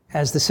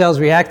 As the cells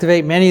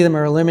reactivate, many of them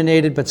are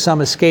eliminated, but some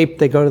escape.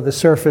 They go to the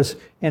surface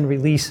and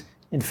release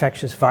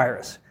infectious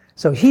virus.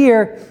 So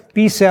here,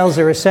 B cells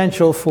are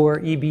essential for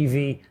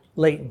EBV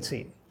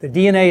latency. The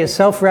DNA is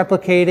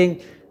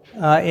self-replicating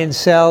in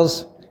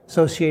cells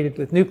associated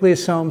with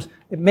nucleosomes.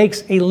 It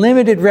makes a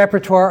limited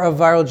repertoire of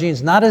viral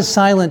genes, not as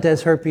silent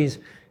as herpes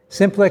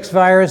simplex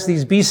virus.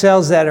 These B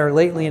cells that are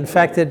latently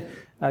infected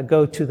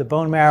go to the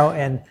bone marrow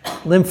and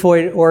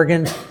lymphoid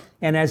organs.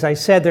 And as I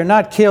said, they're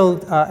not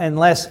killed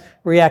unless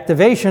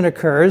reactivation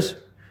occurs.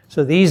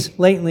 So these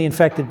latently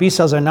infected B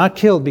cells are not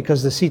killed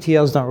because the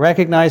CTLs don't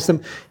recognize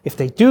them. If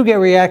they do get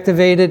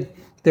reactivated,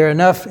 there are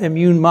enough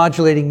immune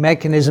modulating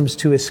mechanisms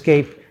to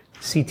escape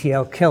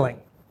CTL killing.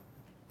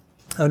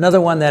 Another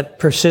one that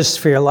persists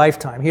for your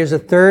lifetime. Here's a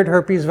third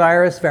herpes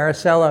virus,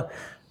 varicella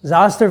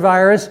zoster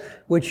virus,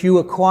 which you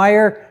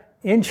acquire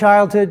in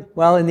childhood.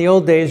 Well, in the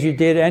old days, you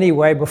did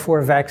anyway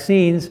before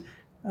vaccines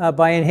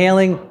by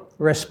inhaling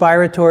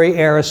respiratory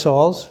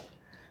aerosols.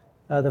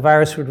 The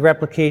virus would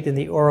replicate in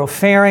the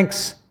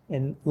oropharynx,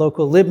 in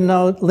local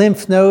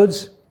lymph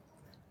nodes,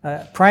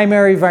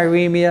 primary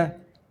viremia,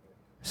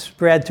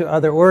 spread to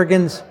other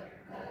organs,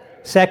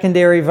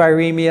 secondary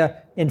viremia,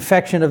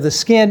 infection of the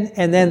skin,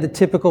 and then the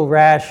typical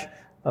rash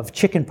of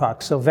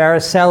chickenpox. So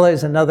varicella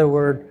is another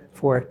word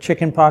for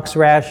chickenpox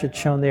rash. It's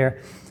shown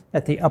there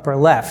at the upper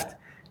left.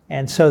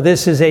 And so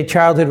this is a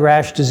childhood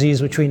rash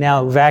disease which we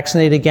now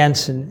vaccinate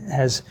against and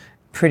has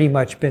pretty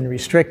much been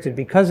restricted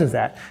because of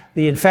that.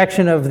 The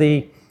infection of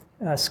the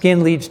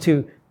skin leads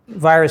to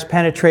virus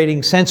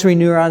penetrating sensory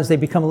neurons. They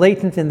become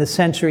latent in the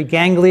sensory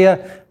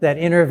ganglia that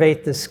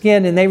innervate the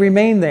skin, and they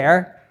remain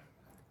there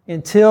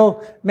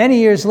until many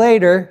years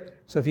later.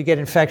 So if you get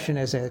infection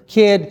as a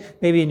kid,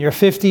 maybe in your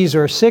 50s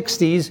or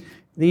 60s,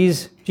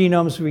 these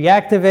genomes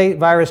reactivate,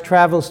 virus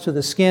travels to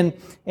the skin,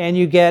 and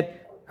you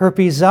get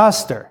herpes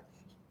zoster,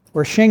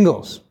 or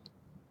shingles.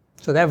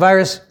 So that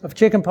virus of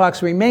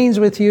chickenpox remains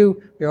with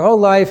you your whole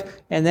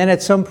life, and then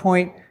at some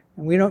point,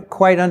 and we don't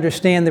quite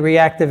understand the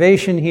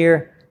reactivation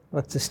here,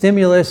 what's the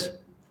stimulus,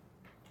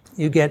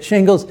 you get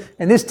shingles,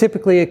 and this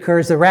typically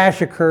occurs, the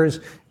rash occurs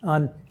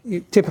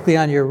typically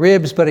on your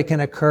ribs, but it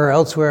can occur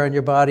elsewhere on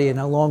your body and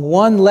along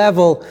one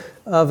level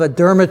of a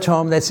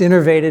dermatome that's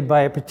innervated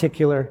by a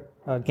particular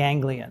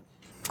ganglion.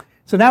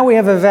 So now we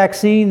have a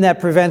vaccine that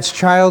prevents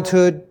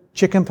childhood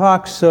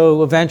chickenpox,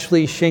 so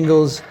eventually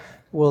shingles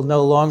will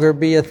no longer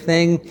be a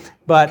thing,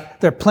 but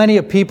there are plenty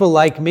of people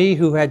like me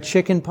who had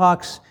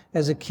chickenpox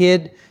as a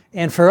kid,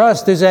 and for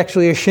us there's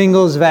actually a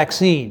shingles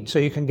vaccine, so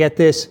you can get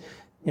this,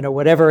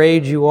 whatever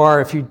age you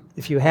are.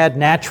 If you had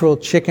natural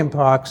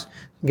chickenpox,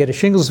 get a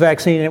shingles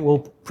vaccine and it will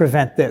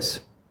prevent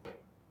this.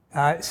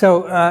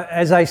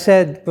 As I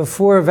said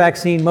before, a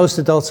vaccine, most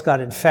adults got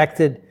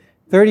infected.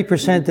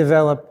 30%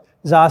 developed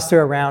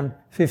zoster around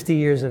 50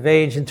 years of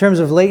age. In terms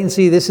of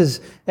latency, this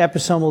is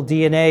episomal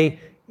DNA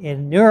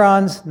in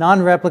neurons,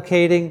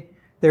 non-replicating.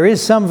 There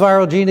is some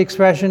viral gene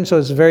expression, so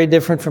it's very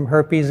different from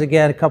herpes.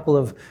 Again, a couple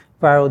of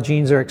viral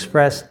genes are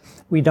expressed.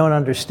 We don't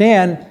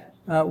understand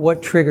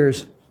what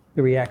triggers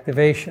the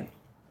reactivation.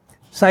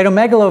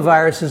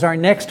 Cytomegalovirus is our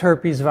next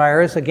herpes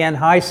virus. Again,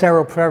 high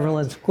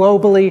seroprevalence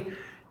globally,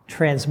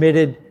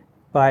 transmitted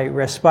by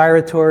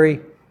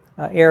respiratory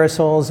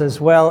aerosols as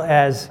well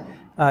as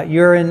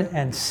urine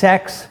and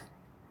sex,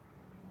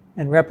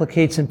 and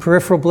replicates in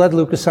peripheral blood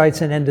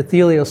leukocytes and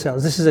endothelial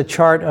cells. This is a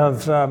chart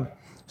of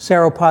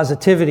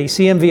seropositivity,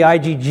 CMV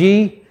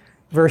IgG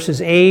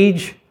versus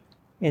age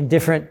in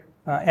different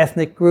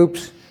ethnic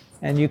groups,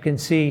 and you can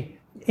see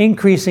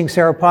increasing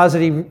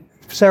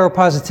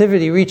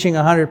seropositivity reaching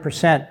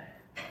 100%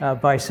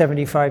 by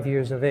 75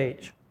 years of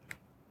age.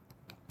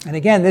 And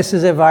again, this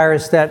is a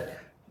virus that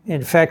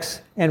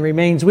infects and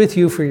remains with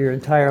you for your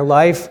entire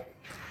life.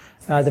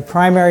 The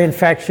primary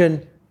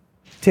infection,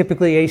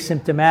 typically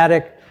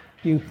asymptomatic.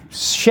 You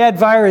shed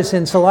virus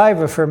in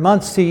saliva for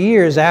months to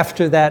years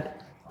after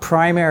that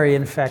primary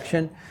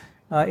infection.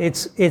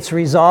 It's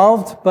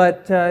resolved,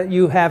 but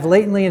you have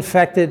latently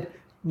infected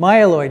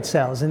myeloid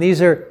cells. And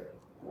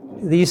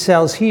these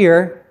cells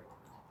here,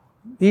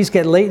 these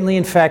get latently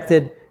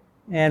infected,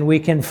 and we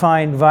can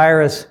find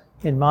virus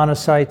in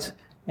monocytes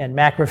and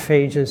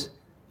macrophages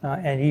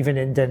and even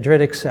in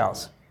dendritic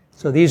cells.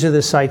 So these are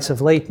the sites of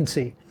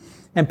latency.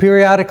 And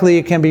periodically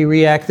it can be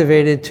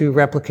reactivated to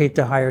replicate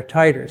to higher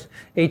titers.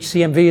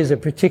 HCMV is a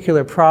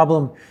particular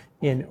problem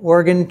in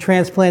organ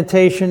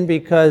transplantation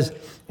because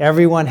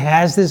everyone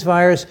has this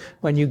virus.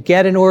 When you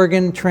get an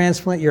organ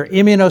transplant, you're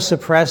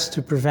immunosuppressed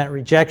to prevent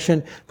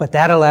rejection, but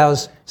that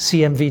allows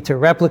CMV to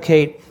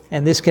replicate,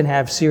 and this can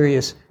have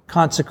serious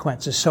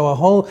consequences.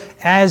 So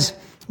as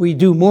we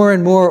do more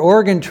and more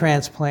organ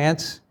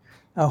transplants,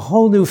 a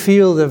whole new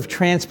field of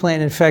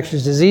transplant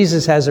infectious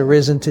diseases has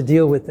arisen to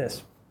deal with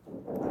this.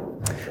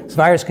 This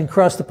virus can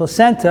cross the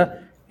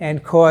placenta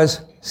and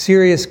cause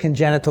serious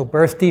congenital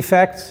birth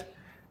defects.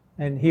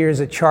 And here's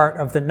a chart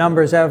of the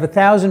numbers. Out of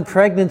 1,000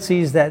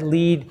 pregnancies that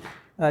lead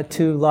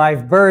to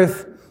live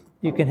birth,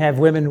 you can have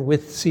women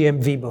with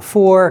CMV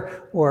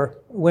before or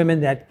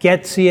women that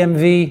get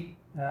CMV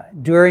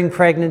during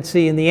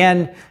pregnancy. In the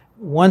end,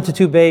 1 to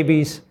 2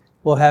 babies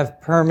will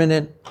have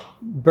permanent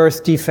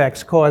birth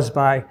defects caused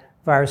by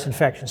virus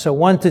infection. So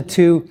 1 to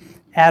 2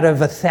 out of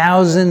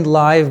 1,000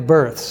 live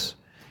births,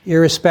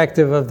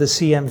 irrespective of the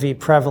CMV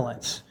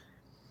prevalence.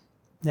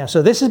 Now,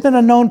 so this has been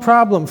a known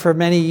problem for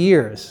many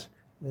years.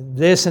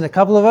 This and a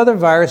couple of other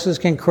viruses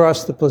can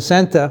cross the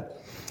placenta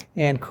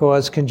and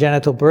cause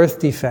congenital birth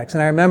defects.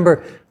 And I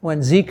remember when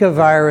Zika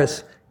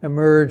virus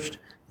emerged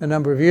a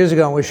number of years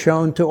ago and was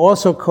shown to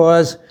also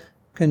cause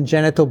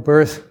congenital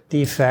birth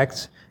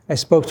defects, I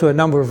spoke to a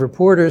number of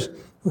reporters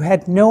who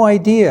had no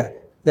idea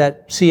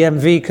that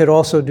CMV could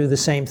also do the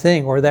same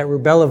thing, or that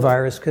rubella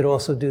virus could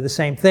also do the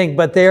same thing.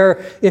 But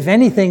they're, if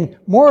anything,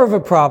 more of a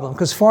problem,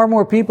 because far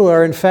more people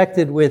are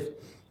infected with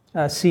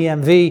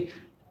CMV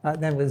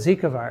than with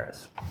Zika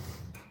virus.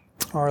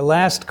 Our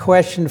last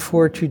question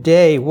for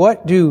today: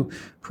 what do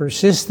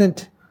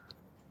persistent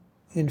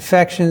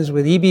infections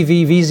with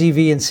EBV,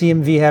 VZV, and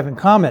CMV have in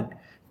common?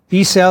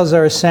 B cells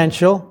are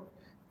essential,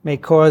 may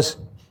cause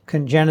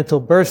congenital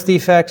birth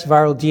defects.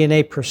 Viral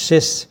DNA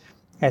persists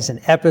as an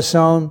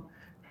episome.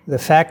 The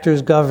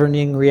factors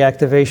governing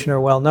reactivation are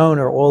well known,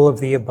 or all of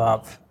the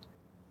above.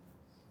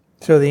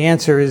 So the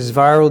answer is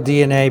viral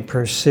DNA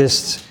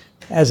persists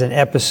as an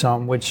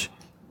episome, which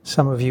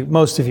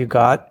most of you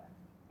got.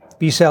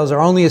 B cells are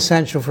only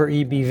essential for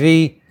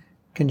EBV.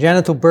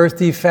 Congenital birth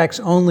defects,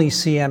 only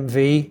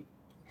CMV.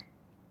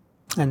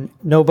 And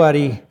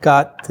nobody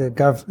got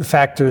the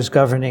factors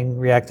governing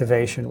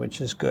reactivation,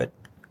 which is good.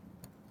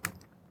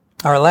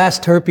 Our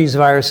last herpes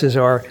viruses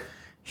are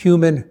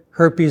human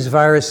herpes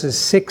viruses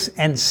 6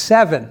 and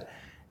 7,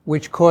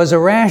 which cause a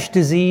rash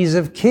disease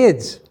of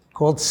kids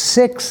called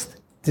sixth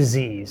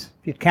disease.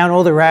 If you count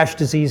all the rash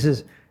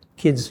diseases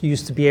kids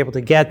used to be able to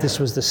get, this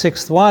was the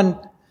sixth one.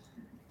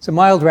 It's a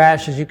mild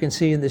rash, as you can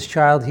see in this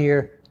child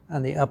here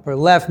on the upper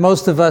left.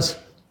 Most of us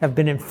have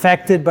been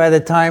infected by the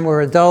time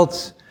we're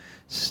adults.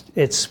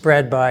 It's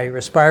spread by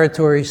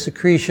respiratory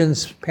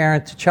secretions,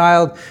 parent to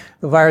child.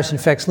 The virus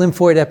infects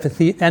lymphoid,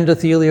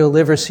 endothelial,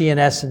 liver,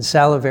 CNS, and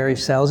salivary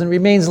cells, and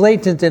remains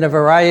latent in a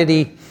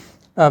variety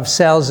of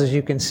cells, as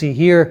you can see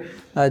here,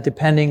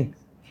 depending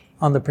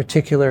on the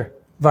particular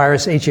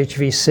virus,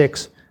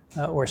 HHV6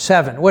 or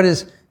 7. What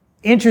is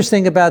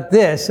interesting about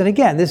this, and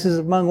again, this is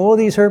among all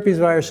these herpes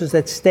viruses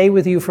that stay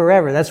with you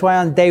forever. That's why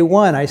on day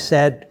one I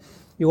said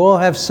you all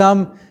have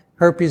some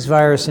herpes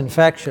virus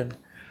infection,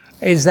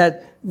 is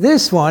that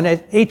this one,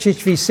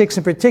 HHV6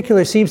 in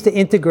particular, seems to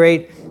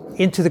integrate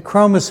into the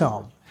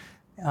chromosome.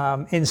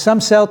 In some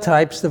cell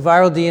types, the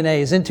viral DNA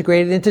is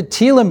integrated into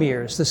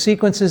telomeres, the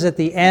sequences at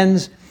the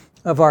ends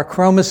of our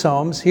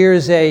chromosomes.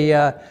 Here's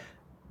a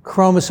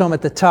chromosome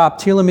at the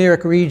top,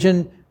 telomeric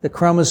region. The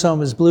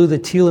chromosome is blue, the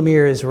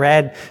telomere is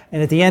red.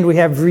 And at the end, we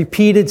have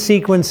repeated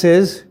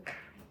sequences,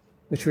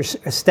 which were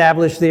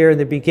established there in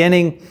the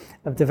beginning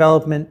of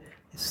development,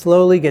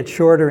 slowly get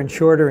shorter and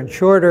shorter and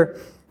shorter,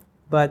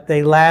 but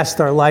they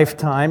last our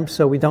lifetime,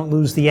 so we don't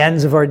lose the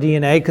ends of our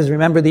DNA, because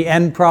remember the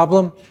end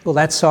problem? Well,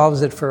 that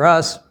solves it for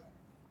us.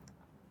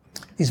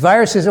 These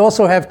viruses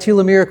also have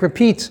telomeric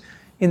repeats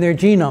in their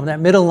genome. That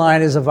middle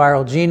line is a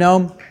viral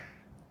genome,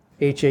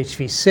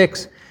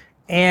 HHV6,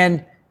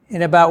 and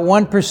in about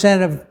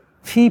 1% of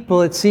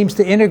people, it seems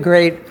to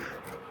integrate,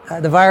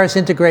 the virus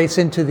integrates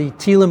into the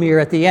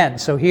telomere at the end.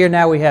 So here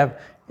now we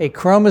have a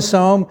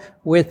chromosome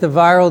with the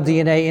viral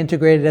DNA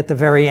integrated at the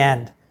very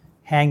end,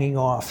 hanging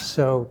off.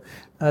 So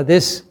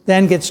this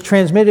then gets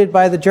transmitted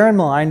by the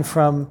germline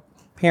from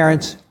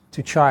parents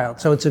to child.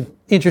 So it's an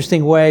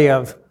interesting way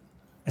of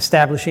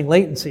establishing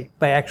latency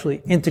by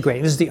actually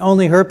integrating. This is the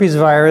only herpes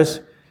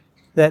virus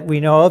that we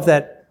know of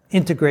that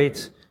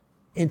integrates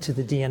into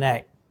the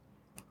DNA.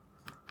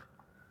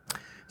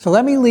 So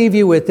let me leave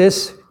you with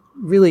this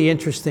really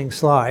interesting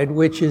slide,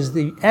 which is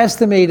the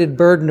estimated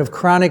burden of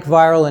chronic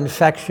viral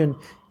infection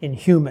in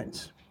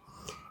humans.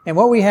 And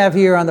what we have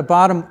here on the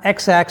bottom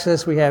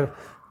x-axis, we have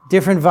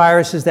different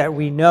viruses that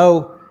we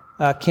know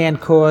can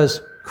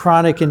cause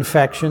chronic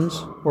infections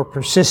or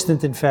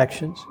persistent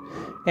infections.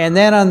 And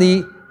then on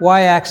the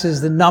y-axis,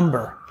 the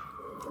number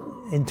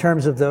in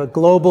terms of the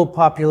global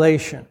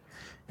population.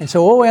 And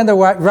so what we on the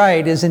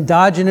right is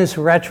endogenous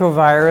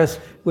retrovirus,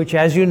 which,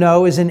 as you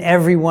know, is in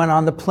everyone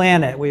on the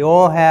planet. We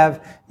all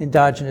have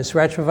endogenous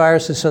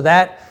retroviruses, so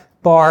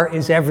that bar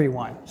is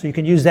everyone. So you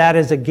can use that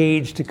as a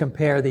gauge to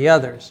compare the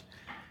others.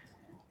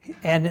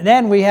 And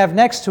then we have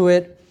next to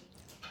it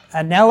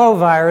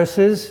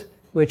anelloviruses,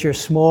 which are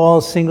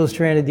small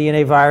single-stranded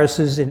DNA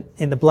viruses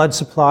in the blood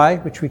supply,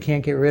 which we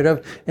can't get rid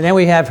of. And then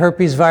we have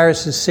herpes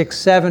viruses 6,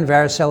 7,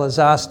 varicella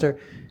zoster,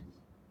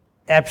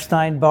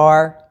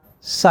 Epstein-Barr,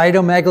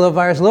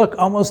 cytomegalovirus. Look,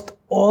 almost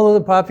all of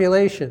the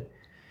population.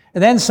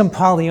 And then some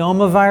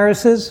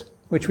polyomaviruses,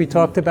 which we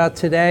talked about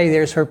today.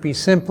 There's herpes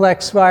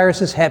simplex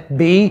viruses, Hep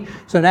B.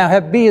 So now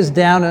Hep B is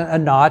down a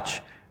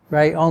notch,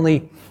 right?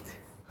 Only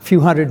a few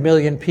 100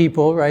 million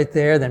people right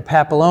there. Then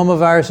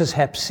papillomaviruses,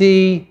 Hep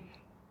C,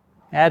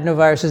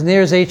 adenoviruses. And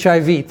there's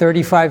HIV,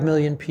 35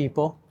 million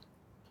people.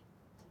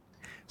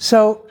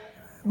 So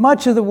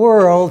much of the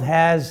world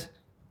has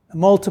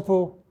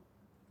multiple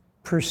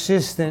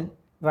persistent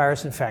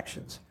virus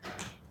infections.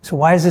 So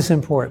why is this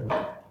important?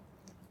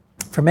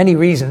 For many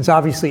reasons.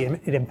 Obviously,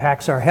 it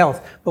impacts our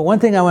health. But one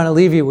thing I want to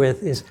leave you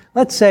with is,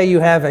 let's say you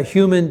have a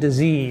human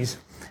disease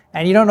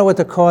and you don't know what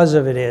the cause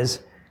of it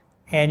is,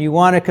 and you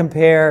want to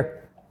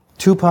compare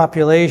two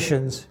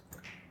populations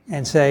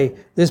and say,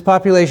 this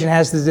population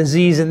has the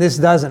disease and this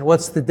doesn't.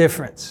 What's the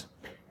difference?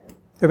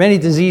 There are many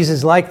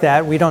diseases like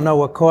that. We don't know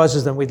what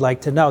causes them. We'd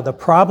like to know. The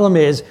problem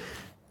is,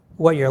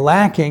 what you're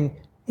lacking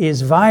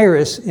is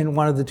virus in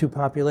one of the two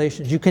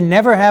populations. You can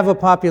never have a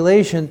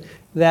population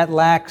that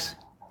lacks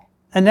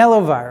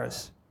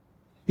anellovirus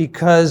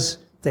because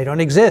they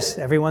don't exist.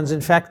 Everyone's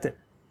infected.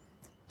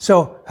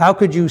 So how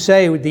could you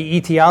say the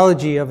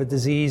etiology of a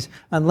disease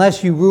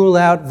unless you rule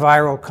out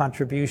viral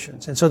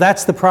contributions? And so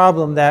that's the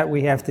problem that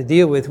we have to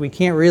deal with. We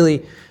can't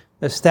really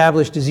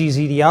establish disease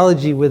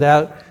etiology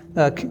without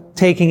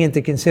taking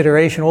into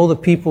consideration all the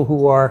people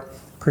who are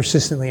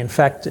persistently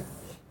infected.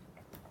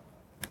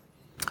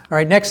 All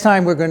right, next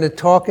time we're going to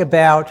talk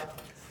about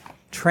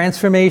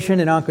transformation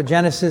and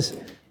oncogenesis,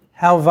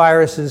 how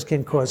viruses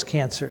can cause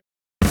cancer.